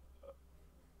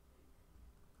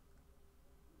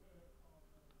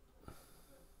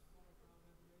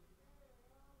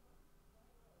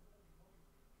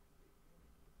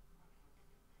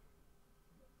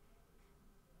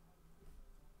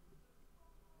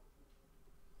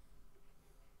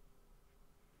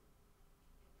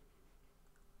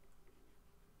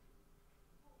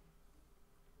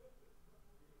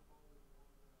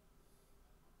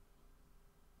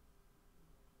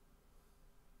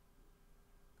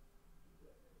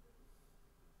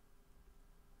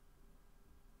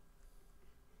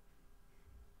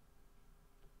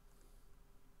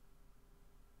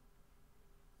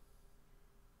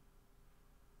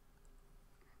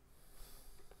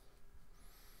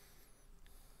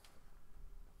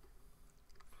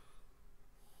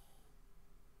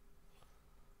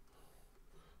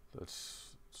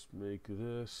 Let's make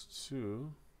this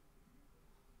too.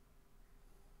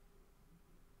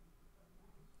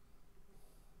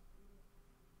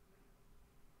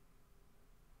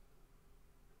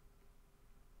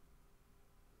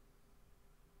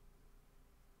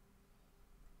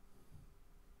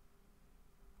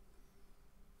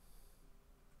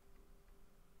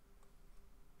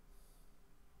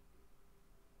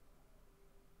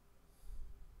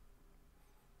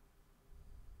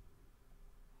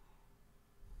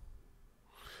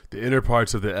 The inner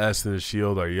parts of the S and the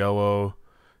shield are yellow.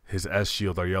 His S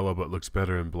shield are yellow, but looks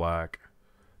better in black.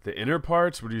 The inner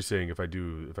parts. What are you saying? If I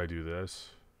do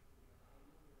this,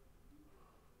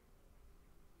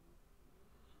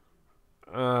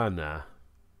 nah.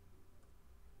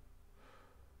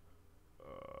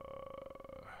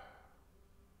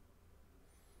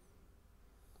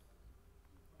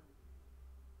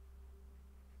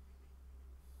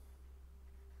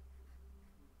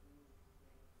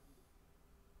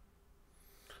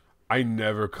 I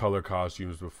never color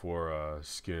costumes before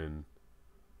skin.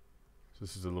 So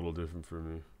this is a little different for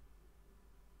me.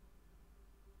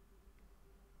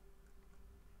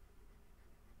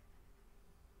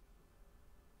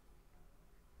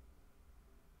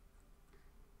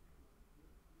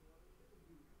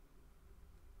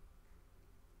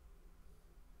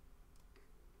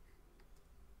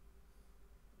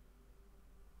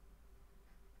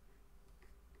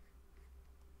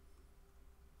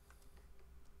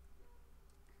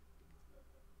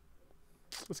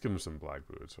 Let's give him some black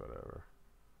boots, whatever.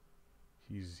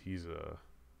 He's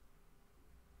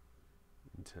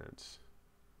intense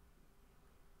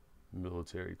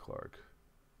military Clark.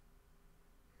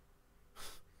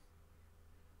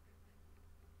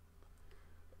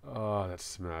 Oh, that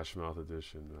Smash Mouth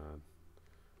edition, man.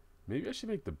 Maybe I should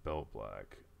make the belt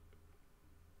black.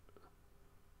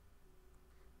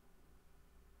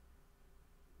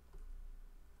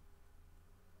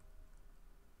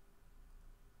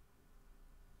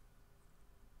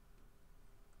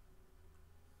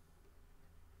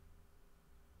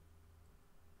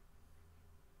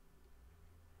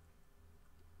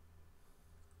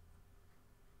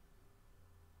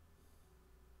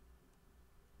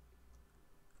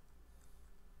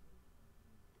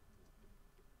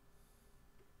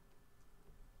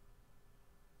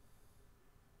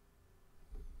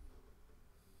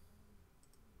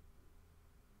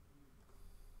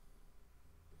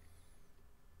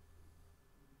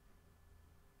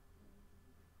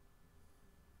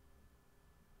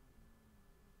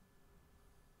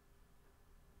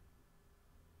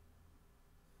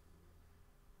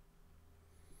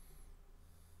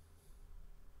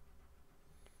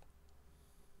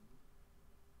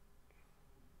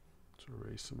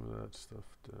 Erase some of that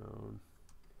stuff down.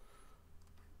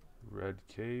 Red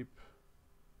cape.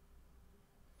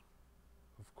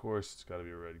 Of course, it's got to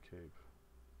be a red cape.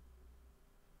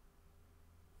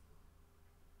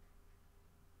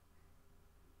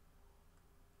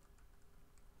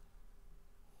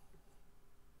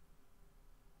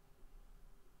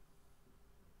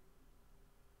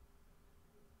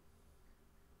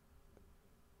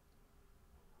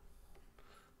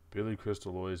 Billy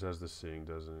Crystal always has the sing,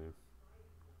 doesn't he?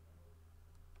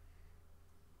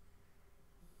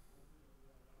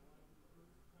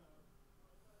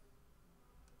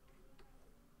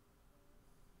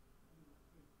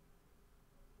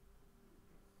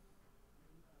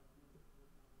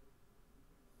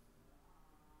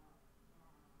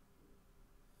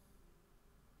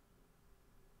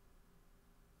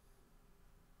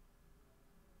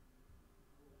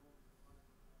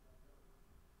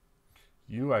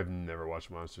 I've never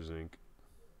watched Monsters, Inc.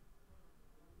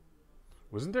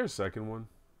 Wasn't there a second one?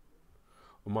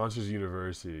 Oh, Monsters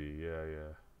University. Yeah,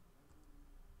 yeah.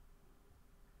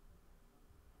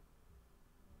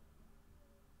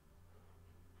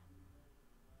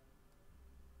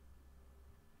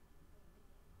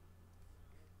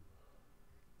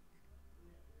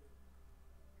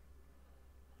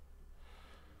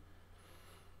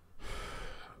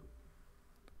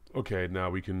 Okay, now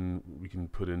we can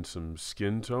put in some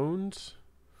skin tones,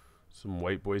 some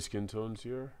white boy skin tones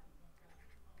here.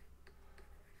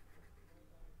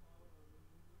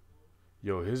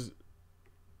 Yo, his.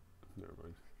 Never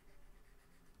mind.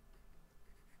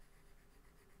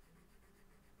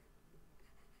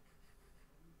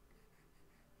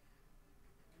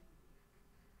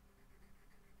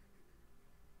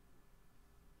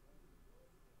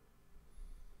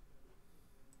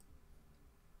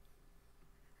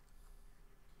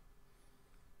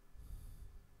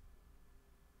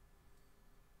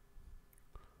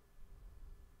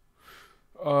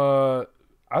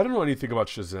 I don't know anything about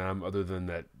Shazam other than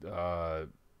that.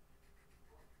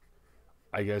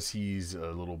 I guess he's a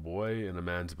little boy in a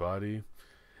man's body.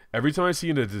 Every time I see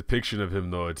a depiction of him,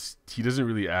 though, he doesn't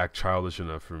really act childish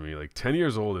enough for me. Like 10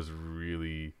 years old is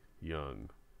really young.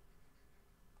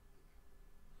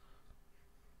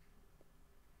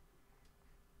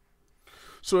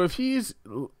 So if he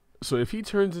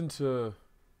turns into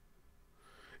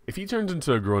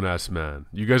a grown ass man,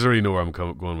 you guys already know where I'm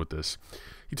going with this.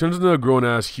 He turns into a grown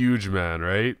ass huge man,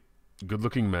 right? Good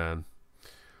looking man.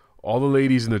 All the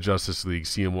ladies in the Justice League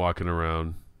see him walking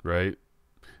around, right?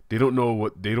 They don't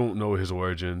know his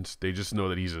origins. They just know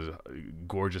that he's a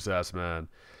gorgeous ass man.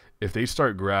 If they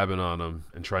start grabbing on him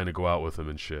and trying to go out with him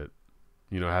and shit,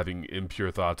 you know, having impure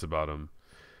thoughts about him,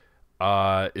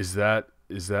 is that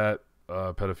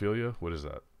pedophilia? What is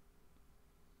that?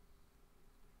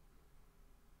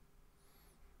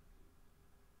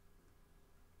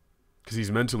 Because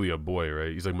he's mentally a boy,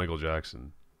 right? He's like Michael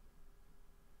Jackson.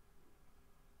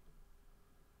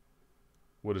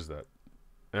 What is that?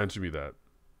 Answer me that.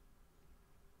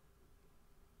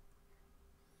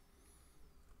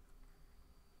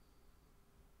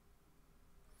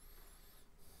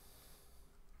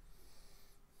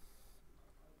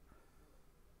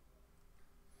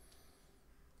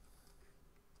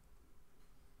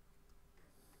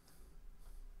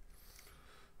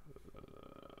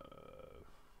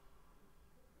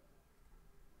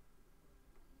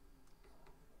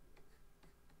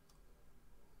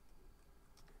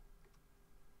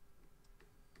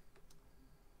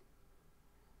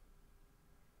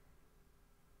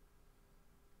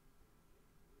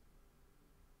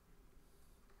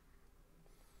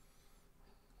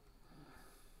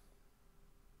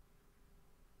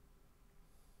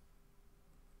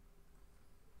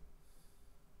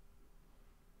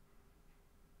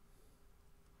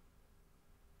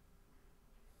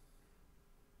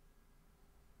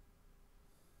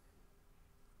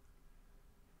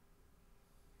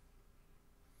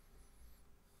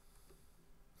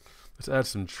 Let's add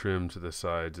some trim to the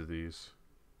sides of these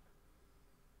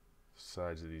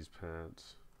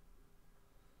pants.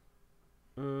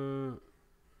 Nah.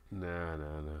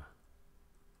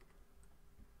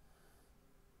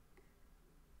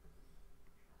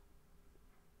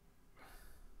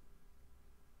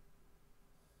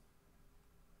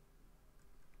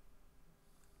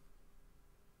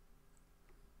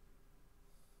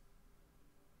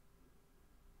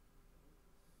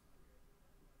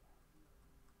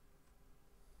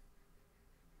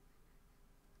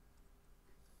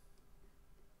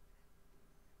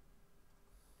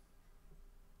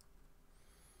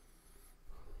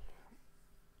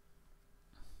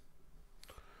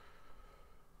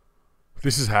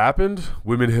 This has happened.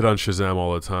 Women hit on Shazam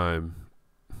all the time.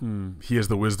 He has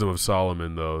the wisdom of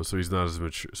Solomon, though, so he's not as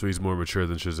mature. So he's more mature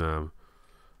than Shazam.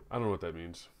 I don't know what that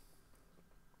means.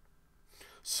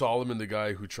 Solomon, the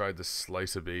guy who tried to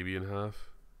slice a baby in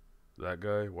half. That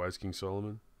guy, Wise King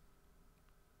Solomon.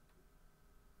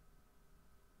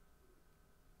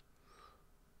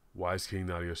 Wise King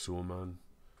Nadia Suleiman.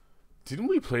 Didn't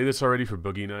we play this already for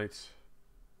Boogie Nights?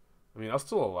 I mean, I'll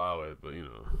still allow it, but you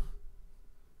know.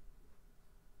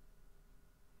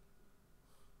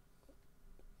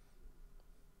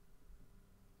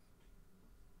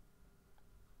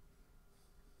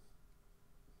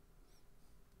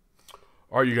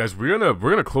 All right, you guys, we're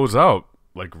gonna close out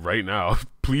like right now.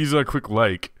 Please, a quick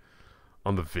like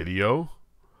on the video.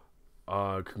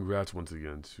 Congrats once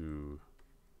again,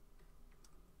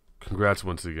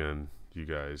 you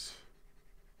guys,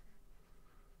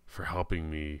 for helping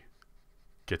me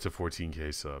get to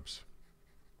 14K subs.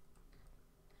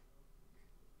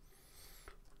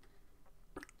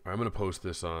 All right, I'm gonna post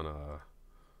this on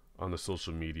the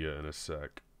social media in a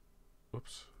sec.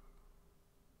 Whoops.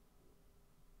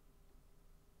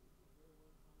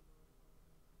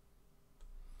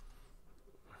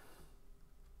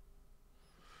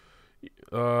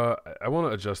 I want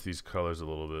to adjust these colors a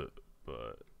little bit,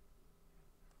 but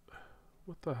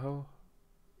what the hell?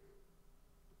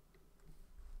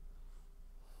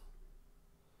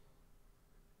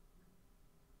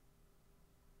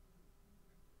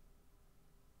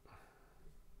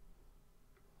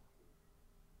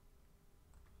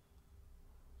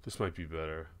 This might be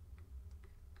better.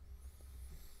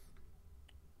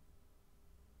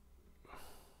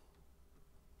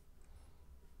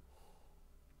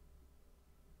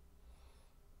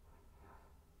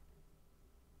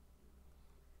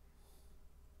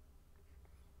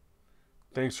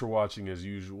 Thanks for watching as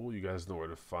usual. You guys know where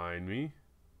to find me.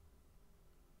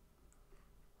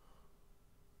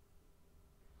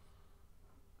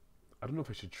 I don't know if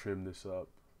I should trim this up.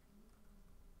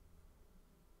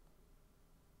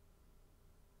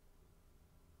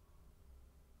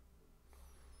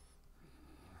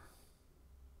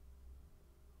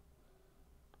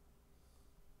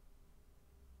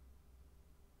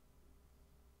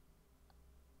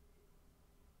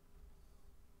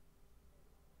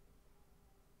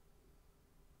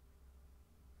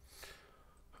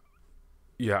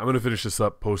 Yeah, I'm going to finish this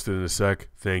up, post it in a sec.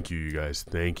 Thank you, you guys.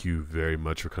 Thank you very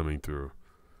much for coming through.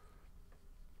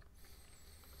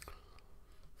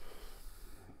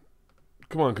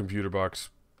 Come on, computer box.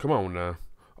 Come on now.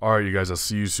 All right, you guys, I'll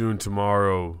see you soon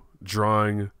tomorrow.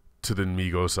 Drawing to the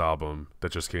Migos album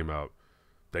that just came out.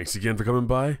 Thanks again for coming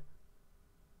by.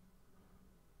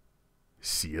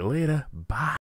 See you later. Bye.